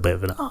being a little bit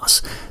of an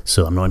arse,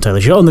 so I'm not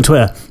entirely sure. On the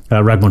Twitter,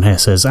 Ragmon here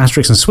says,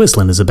 Asterix in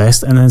Switzerland is the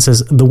best, and then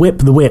says, the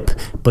whip,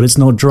 but it's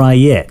not dry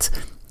yet.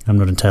 I'm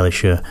not entirely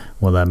sure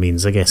what that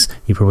means. I guess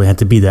he probably had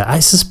to be there. I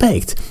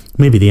suspect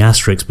maybe the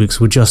Asterix books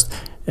were just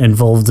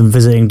involved in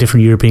visiting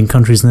different European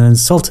countries and then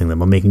insulting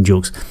them or making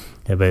jokes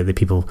about the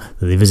people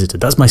that they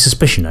visited. That's my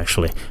suspicion,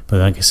 actually. But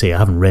like I say, I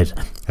haven't read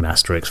an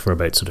Asterix for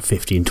about sort of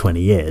 15,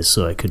 20 years,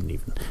 so I couldn't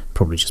even,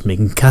 probably just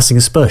casting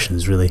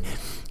aspersions, really,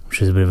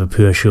 which is a bit of a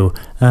poor show.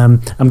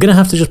 I'm going to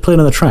have to just play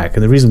another track,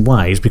 and the reason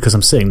why is because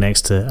I'm sitting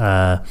next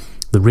to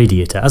the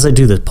radiator. As I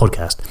do this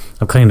podcast,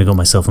 I've kind of got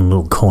myself in a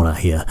little corner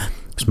here.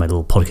 It's my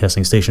little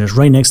podcasting station. It's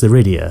right next to the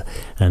radiator,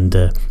 and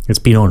it's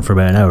been on for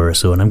about an hour or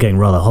so, and I'm getting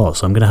rather hot,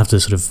 so I'm going to have to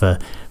sort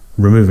of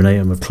remove an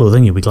item of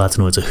clothing. You'll be glad to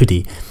know it's a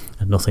hoodie,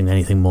 and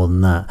anything more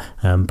than that.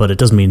 But it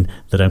does mean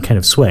that I'm kind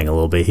of sweating a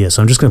little bit here,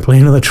 so I'm just going to play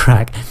another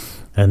track,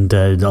 and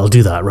I'll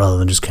do that rather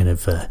than just kind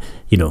of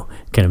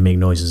make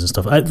noises and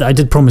stuff. I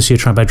did promise you a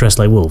track by Dressed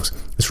Like Wolves.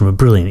 It's from a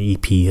brilliant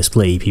EP, a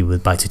split EP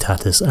with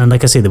Baitutatis, and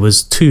like I say, there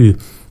was two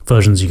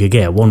versions you could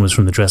get. One was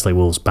from the Dressed Like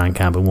Wolves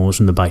Bandcamp, and one was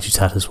from the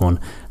Baitutatis one.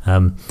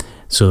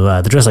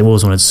 So the Dressed Like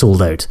Wolves one had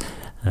sold out,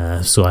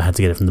 so I had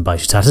to get it from the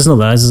Baitutatis. Not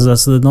that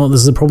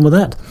this is a problem with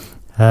that.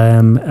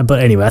 But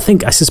anyway, I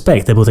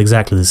suspect they're both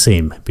exactly the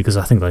same, because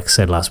I think, like I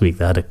said last week,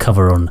 they had a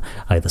cover on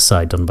either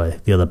side done by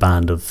the other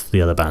band of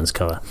the other band's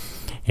cover.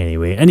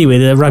 Anyway,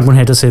 the Ragmon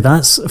head does say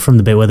that's from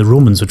the bit where the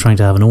Romans were trying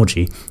to have an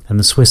orgy and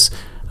the Swiss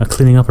are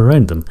cleaning up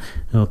around them.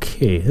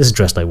 Okay, this is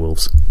Dressed Like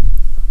Wolves.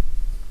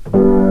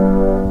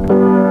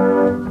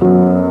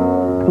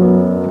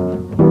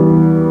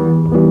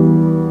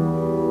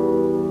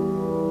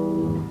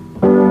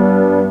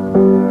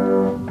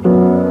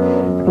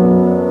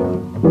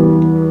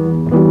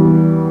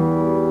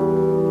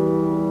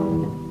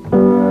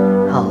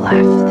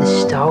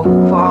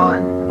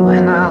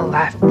 When I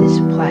left this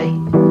place,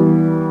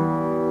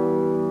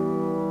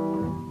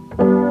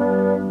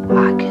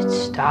 I could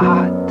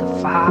start the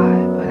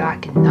fire, but I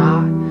could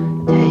not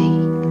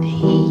take the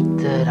heat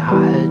that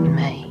I had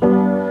made.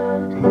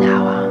 And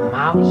now I'm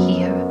out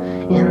here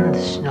in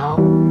the snow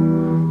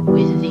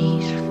with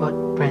these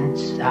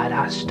footprints that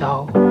I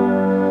stole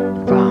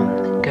from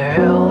the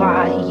girl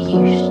I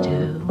used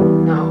to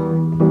know.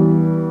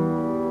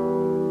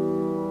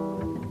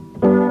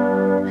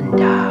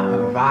 And I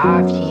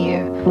arrived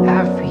here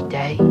every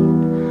day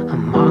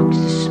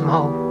amongst the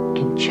smoke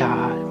and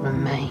charred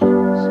remains,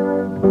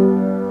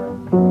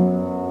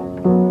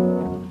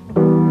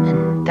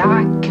 and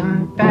I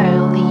can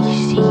barely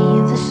see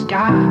the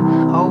sky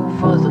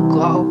over the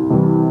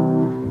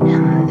globe,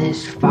 and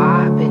this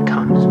fire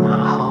becomes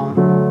my home.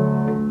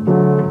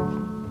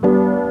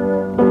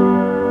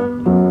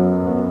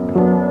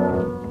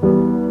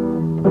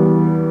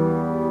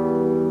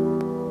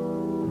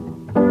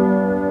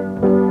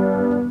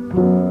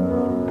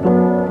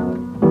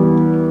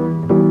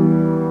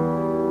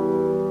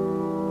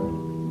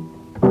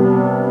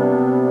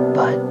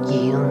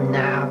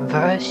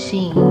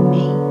 See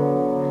me,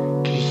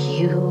 'cause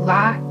you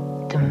lack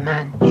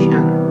dimension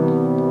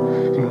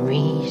and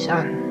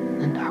reason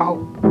and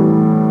hope.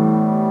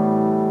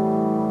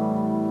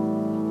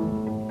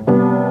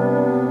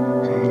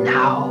 And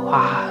now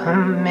I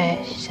am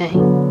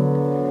missing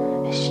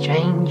a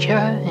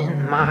stranger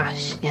in my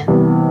skin,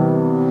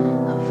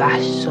 a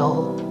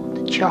vessel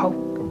to choke.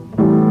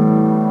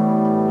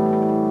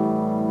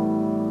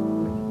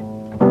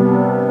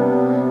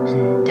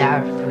 And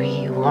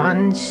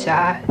everyone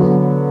says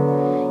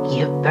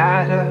you're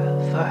better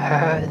for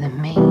her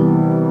than me,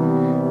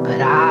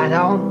 but I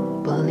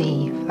don't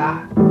believe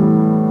that.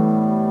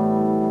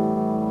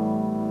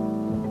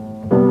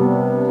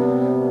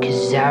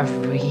 'Cause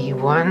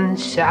everyone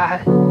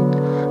says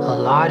a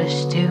lot of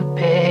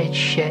stupid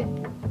shit.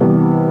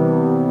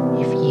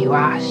 If you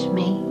ask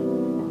me,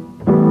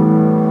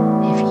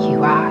 if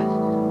you ask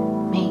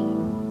me.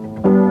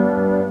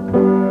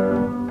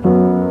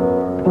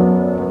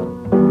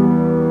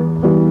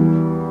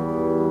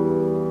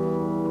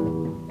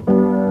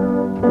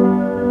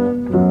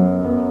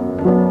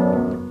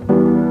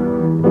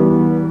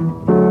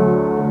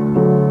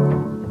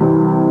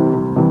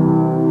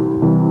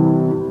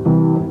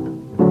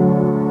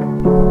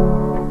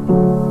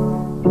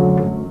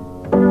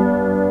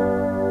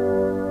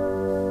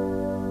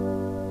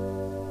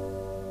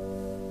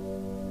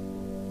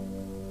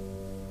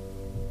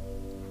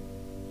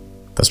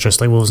 That's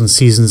Dressed Like Wolves and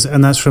Seasons,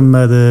 and that's from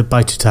the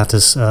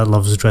Baitutatis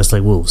Loves Dressed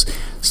Like Wolves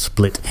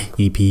split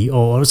EP,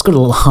 or it's got a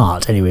little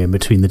heart anyway in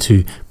between the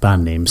two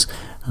band names,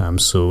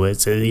 so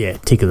it's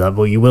take of that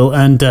what you will.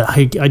 And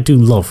I do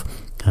love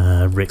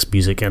Rick's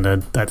music, and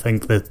I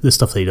think the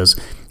stuff that he does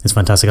is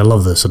fantastic. I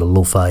love the sort of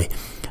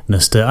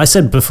lo-fi-ness. I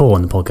said before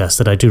on the podcast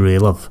that I do really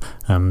love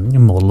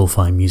more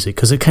lo-fi music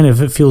because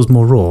it feels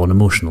more raw and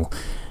emotional,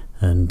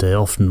 and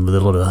often with a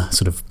lot of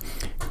sort of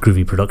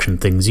groovy production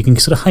things you can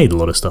sort of hide a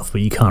lot of stuff,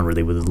 but you can't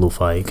really with the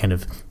lo-fi.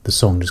 The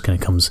song just kind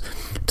of comes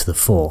to the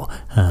fore,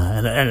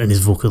 and his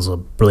vocals are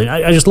brilliant.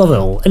 I just love it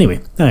all.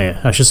 Anyway,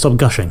 I should stop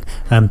gushing.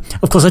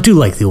 Of course, I do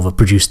like the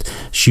overproduced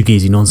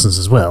shoegazy nonsense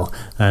as well,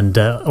 and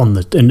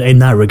in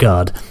that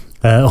regard,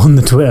 on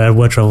the Twitter,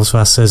 Word Travels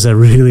Fast says I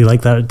really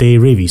like that Day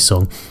Ravies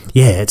song.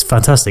 Yeah, it's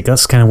fantastic.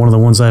 That's kind of one of the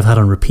ones I've had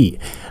on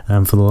repeat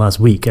for the last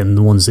week, and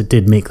the ones that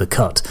did make the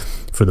cut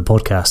for the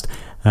podcast.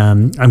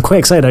 I'm quite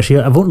excited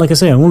actually. Like I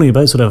say, I'm only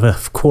about sort of a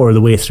quarter of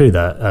the way through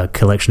that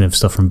collection of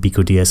stuff from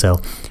Biko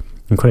DSL.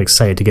 I'm quite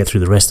excited to get through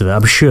the rest of it.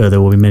 I'm sure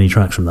there will be many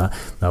tracks from that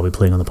I'll be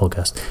playing on the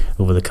podcast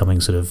over the coming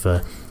sort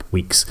of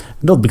weeks.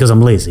 Not because I'm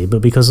lazy,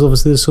 but because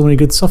obviously there's so many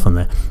good stuff on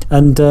there.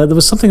 And there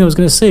was something I was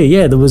going to say.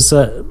 Yeah, there was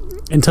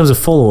in terms of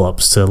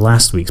follow-ups to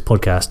last week's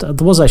podcast,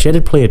 there was actually, I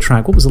did play a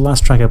track. What was the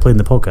last track I played in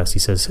the podcast? He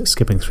says,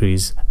 skipping through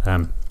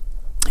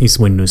his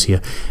windows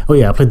here. Oh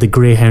yeah, I played the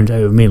Greyhound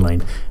Out of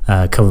Mainline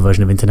cover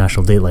version of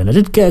International Dateline. I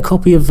did get a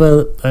copy of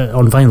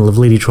on vinyl of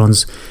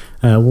Ladytron's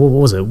what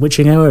was it,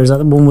 Witching Hour? Is that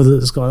the one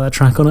that's got that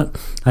track on it?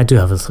 I do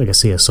have a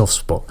soft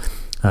spot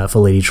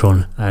for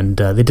Ladytron, and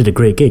they did a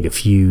great gig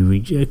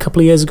a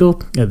couple of years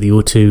ago at the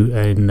O2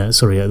 in the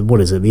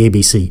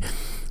ABC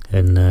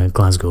in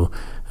Glasgow,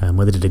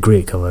 where they did a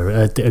great cover,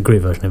 a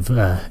great version of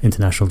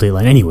International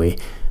Dateline. Anyway,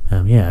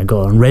 I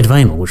got it on red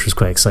vinyl, which was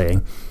quite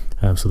exciting.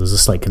 So there's a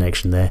slight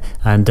connection there,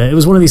 and it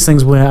was one of these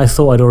things where I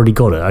thought I'd already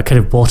got it. I kind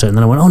of bought it, and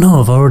then I went, oh no,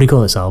 I've already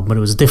got this album, but it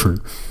was a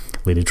different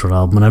Ladytron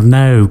album, and I've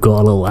now got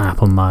a little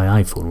app on my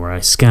iPhone where I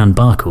scan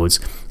barcodes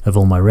of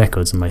all my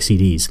records and my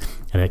CDs,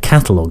 and it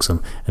catalogues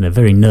them in a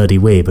very nerdy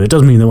way, but it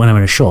does mean that when I'm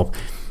in a shop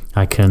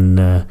I can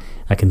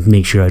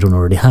make sure I don't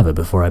already have it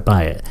before I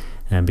buy it,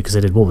 because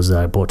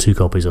I bought 2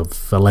 copies of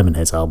a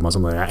Lemonheads album or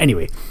something like that.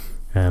 Anyway,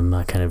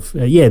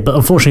 but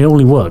unfortunately it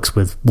only works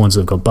with ones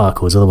that have got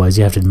barcodes, otherwise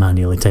you have to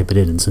manually type it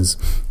in, and since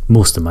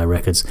most of my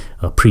records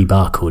are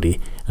pre-barcoded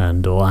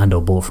and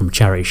or bought from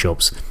charity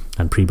shops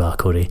and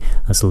pre-barcoded,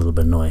 that's a little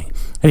bit annoying.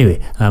 Anyway,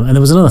 and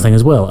there was another thing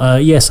as well.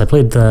 Yes, I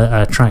played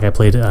the track I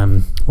played,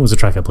 what was the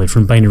track I played?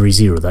 From Binary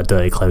Zero, that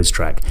Dirty Clouds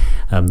track,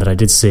 that I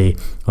did say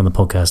on the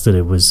podcast that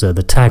it was,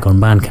 the tag on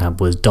Bandcamp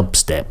was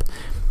dubstep,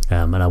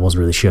 and I wasn't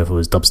really sure if it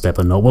was dubstep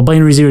or not. Well,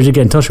 Binary Zero did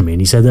get in touch with me,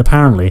 and he said that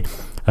apparently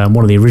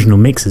one of the original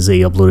mixes that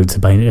he uploaded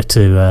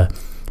to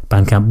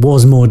Bandcamp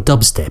was more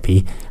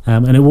dubsteppy,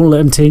 and it won't let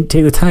him take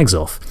the tags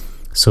off.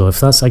 So if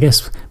that's, I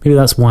guess, maybe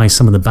that's why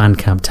some of the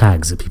Bandcamp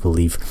tags that people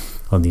leave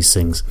on these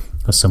things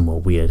are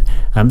somewhat weird.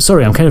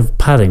 Sorry, I'm kind of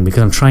padding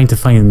because I'm trying to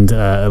find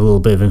a little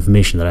bit of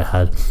information that I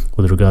had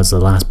with regards to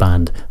the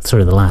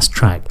last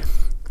track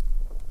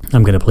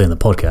I'm going to play on the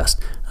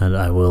podcast, and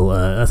I will,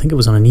 I think it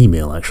was on an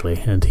email actually,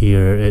 and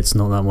here it's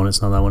not that one,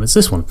 it's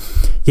this one.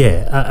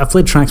 Yeah, I've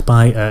played tracks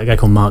by a guy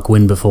called Mark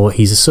Wynn before.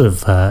 He's a sort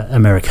of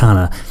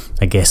Americana,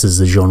 I guess is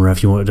the genre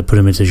if you wanted to put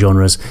him into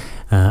genres,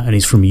 and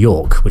he's from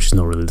York, which is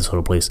not really the sort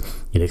of place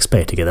you'd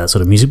expect to get that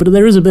sort of music, but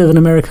there is a bit of an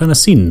Americana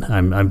scene,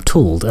 I'm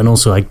told, and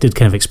also I did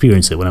kind of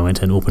experience it when I went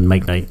to an open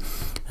mic night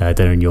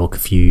down in York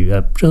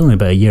only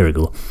about a year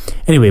ago.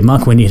 Anyway,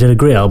 Mark Wynn, he did a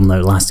great album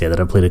out last year that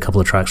I played a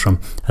couple of tracks from.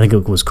 I think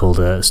it was called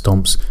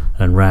Stomps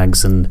and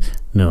Rags, and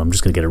no, I'm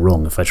just going to get it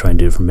wrong if I try and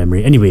do it from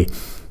memory. Anyway,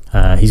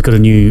 he's got a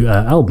new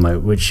album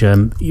out, which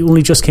he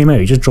only just came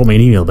out. He just dropped me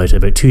an email about it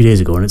about 2 days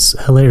ago, and it's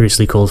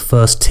hilariously called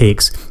First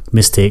Takes,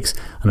 Mistakes,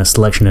 and a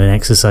Selection of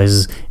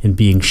Exercises in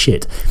Being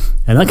Shit.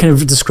 And that kind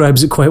of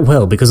describes it quite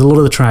well, because a lot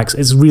of the tracks,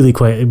 it's really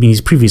quite, I mean, his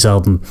previous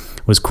album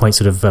was quite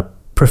sort of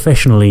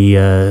professionally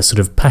sort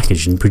of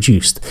packaged and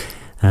produced,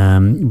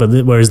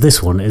 whereas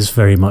this one is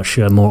very much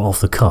more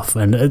off the cuff,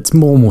 and it's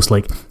more almost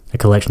like a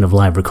collection of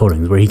live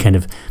recordings where he kind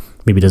of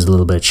maybe does a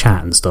little bit of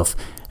chat and stuff,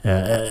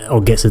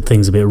 or gets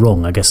things a bit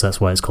wrong. I guess that's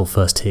why it's called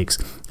First Takes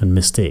and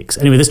Mistakes.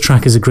 Anyway, this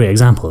track is a great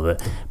example of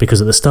it, because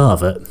at the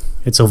start of it,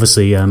 it's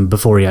obviously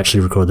before he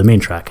actually recorded the main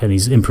track, and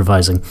he's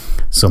improvising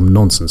some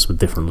nonsense with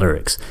different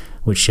lyrics,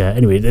 which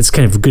anyway, it's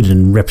kind of good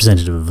and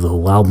representative of the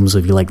whole album, so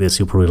if you like this,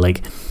 you'll probably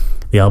like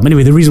the album.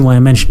 Anyway, the reason why I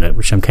mention it,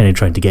 which I'm kind of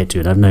trying to get to,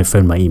 and I've now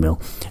found my email,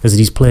 is that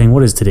he's playing,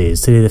 what is today? Is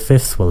today the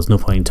 5th? Well, there's no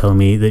point in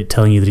telling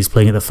you that he's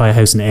playing at the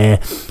Firehouse in Ayr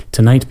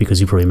tonight, because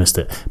you probably missed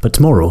it. But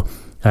tomorrow,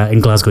 in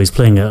Glasgow, he's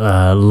playing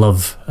at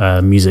Love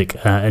Music,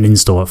 an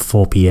in-store at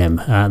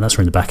 4pm. That's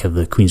around the back of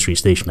the Queen Street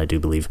station, I do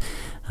believe.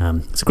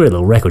 It's a great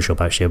little record shop,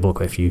 actually. I bought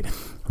quite a few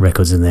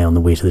records in there on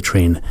the way to the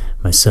train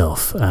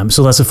myself.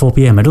 So that's at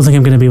 4pm. I don't think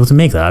I'm going to be able to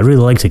make that. I'd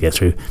really like to get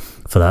through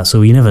for that,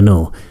 so you never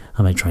know.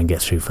 I might try and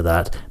get through for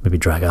that. Maybe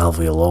drag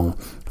Alfie along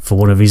for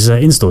one of his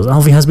in-stores.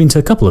 Alfie has been to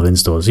a couple of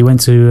in-stores. He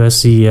went to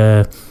see,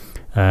 who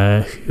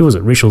was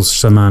it? Rachel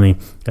Samani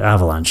at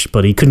Avalanche,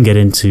 but he couldn't get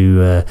into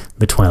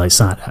the Twilight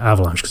Sat at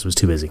Avalanche because it was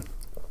too busy.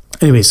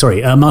 Anyway,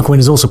 sorry, Mark Wynn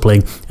is also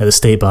playing at the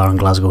State Bar in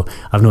Glasgow.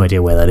 I've no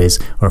idea where that is,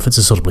 or if it's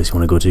a sort of place you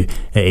want to go to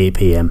at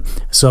 8pm.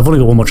 So I've only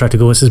got one more track to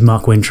go. This is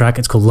Mark Wynn track.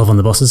 It's called Love on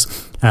the Buses.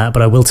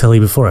 But I will tell you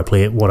before I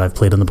play it what I've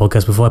played on the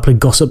podcast before. I played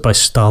Gossip by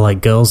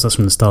Starlight Girls. That's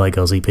from the Starlight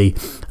Girls EP.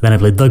 Then I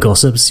played The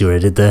Gossip, see what I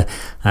did there,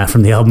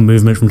 from the album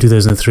Movement from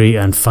 2003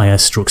 and Fire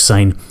Stroke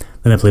Sign.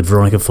 Then I played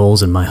Veronica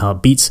Falls and My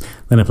Heart Beats.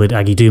 Then I played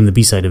Aggi Doom, the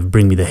B-side of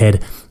Bring Me the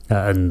Head,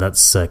 and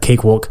that's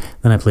Cakewalk.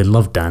 Then I played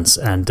Love Dance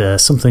and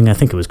something, I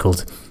think it was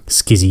called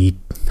Skizzy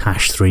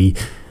 #3,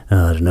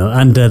 I don't know.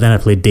 And then I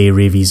played Day,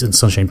 Ravies and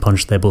Sunshine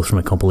Punch. They're both from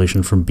a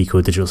compilation from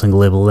Biko Digital Single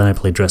Label. Then I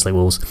played Dress Like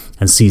Wolves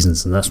and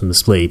Seasons, and that's from the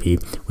Split EP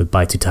with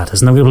Bye to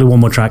Tatas. And I'm going to play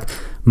one more track,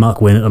 Mark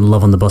Wynn and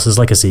Love on the Buses.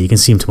 Like I say, you can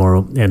see him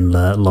tomorrow in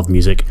Love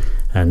Music.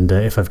 And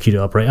if I've queued it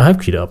up right, I have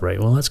queued it up right.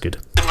 Well, that's good.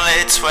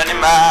 20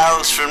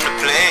 miles from the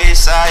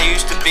place I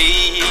used to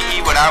be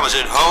when I was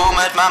at home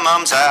at my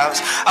mum's house.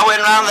 I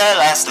went round there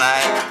last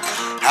night,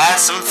 had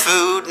some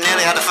food,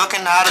 nearly had a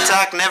fucking heart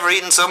attack, never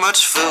eaten so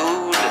much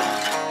food.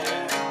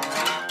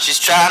 She's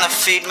trying to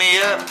feed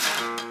me up,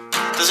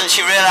 doesn't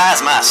she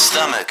realise my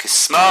stomach is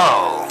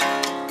small?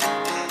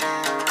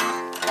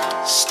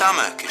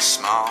 Stomach is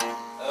small.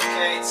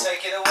 Okay,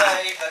 take it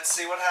away, let's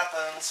see what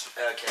happens.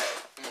 Okay.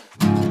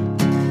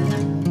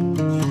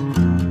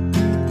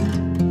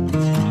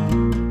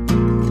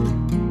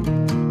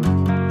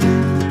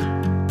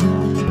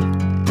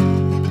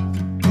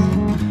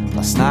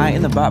 Last night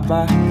in the back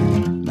bar,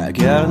 met a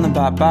girl in the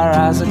back bar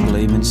as a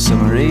gleaming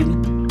summer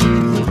evening.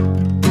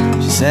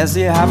 She says, do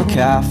you have a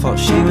car? Thought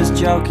she was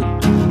joking,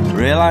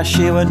 realised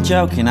she wasn't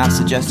joking. I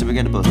suggested we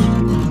get a bus.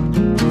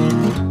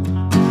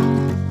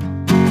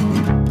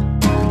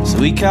 So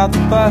we caught the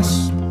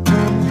bus.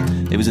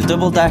 It was a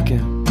double-decker,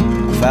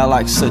 I felt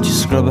like such a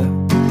scrubber.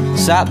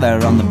 Sat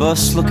there on the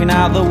bus looking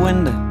out the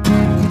window,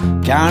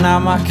 counting out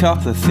my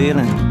copper,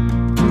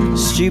 feeling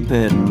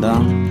stupid and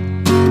dumb.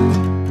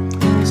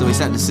 So we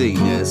set the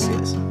scene, yes.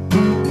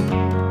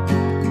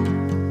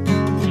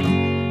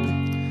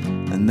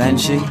 And then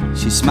she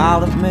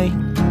smiled at me.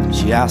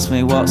 She asked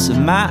me what's the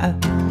matter.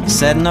 I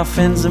said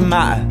nothing's the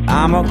matter,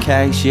 I'm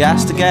okay. She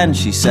asked again,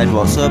 she said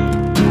what's up.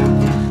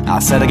 I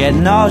said I get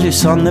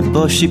nauseous on the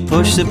bus. She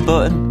pushed the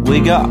button, we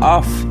got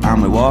off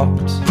and we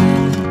walked.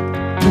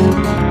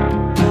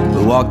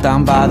 We walked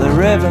down by the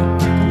river,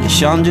 it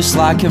shone just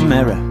like a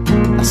mirror.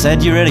 I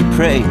said you're really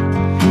pretty.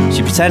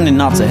 She pretended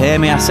not to hear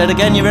me. I said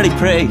again, you're really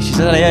pretty. She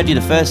said, I heard you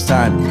the first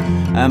time.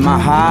 And my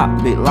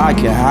heart beat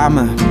like a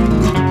hammer.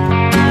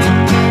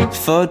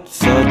 Thud,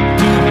 thud.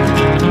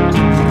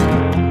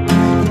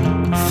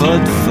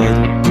 Thud, thud.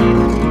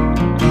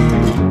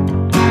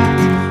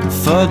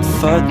 Thud,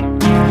 thud.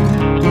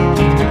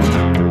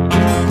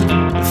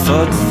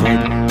 Thud, thud.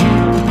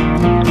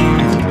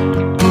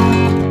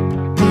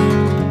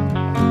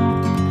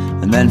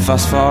 And then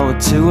fast forward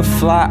to a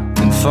flat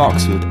in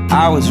Foxwood.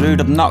 I was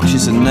rude,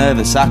 obnoxious and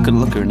nervous, I couldn't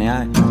look her in the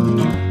eye.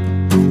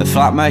 The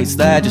flatmates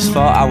there just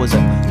thought I was a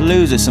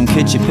loser, some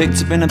kid she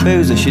picked up in a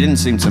boozer. She didn't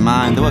seem to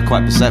mind, they were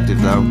quite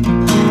perceptive though.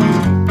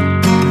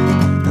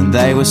 And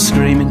they were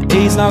screaming,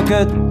 he's no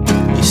good.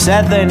 You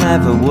said they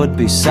never would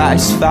be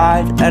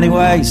satisfied.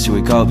 Anyway, so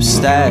we go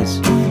upstairs,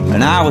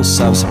 and I was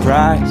so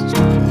surprised,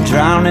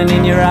 drowning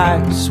in your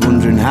eyes,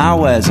 wondering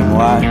how, where's and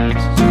why.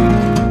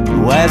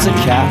 Where's the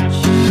catch?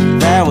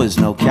 There was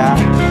no catch.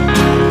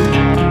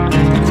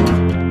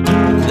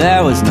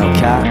 There was no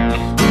catch.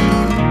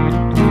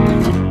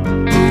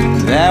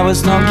 There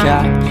was no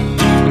catch.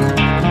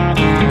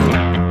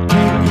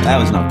 There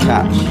was no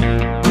catch.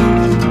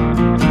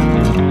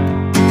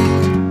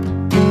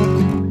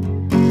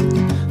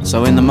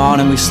 So in the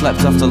morning we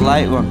slept off the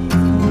late one,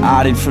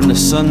 hiding from the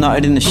sun,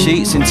 knotted in the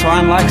sheets,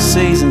 entwined like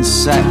seasons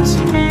set.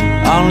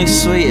 Only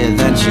sweeter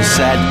than she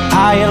said,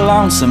 are you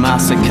lonesome? I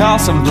said,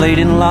 course I'm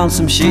bleeding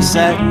lonesome. She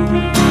said,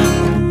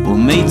 well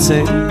me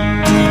too.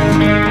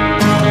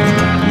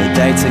 The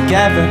day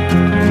together,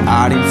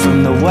 hiding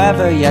from the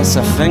weather. Yes,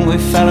 I think we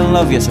fell in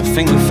love. Yes, I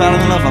think we fell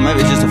in love. Or maybe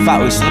it's just the fact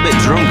we were still a bit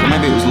drunk. Or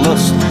maybe it was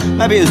lust.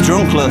 Maybe it was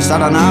drunk lust, I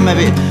don't know.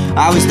 Maybe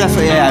I was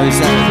definitely, yeah,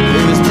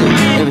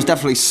 it was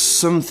definitely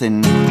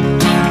something.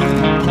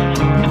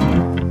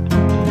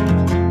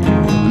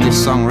 And this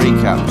song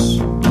recaps.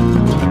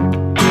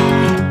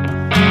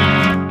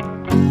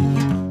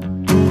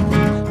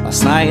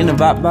 Last night in the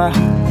back bar,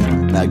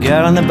 that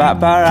girl in the back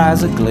bar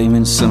has a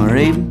gleaming summer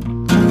evening.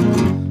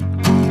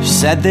 She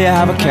said, do you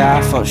have a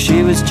car? Thought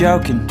she was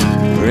joking,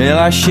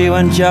 realised she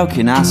wasn't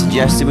joking. I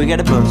suggested we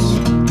get a bus.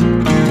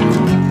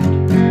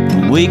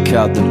 We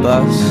caught the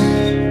bus.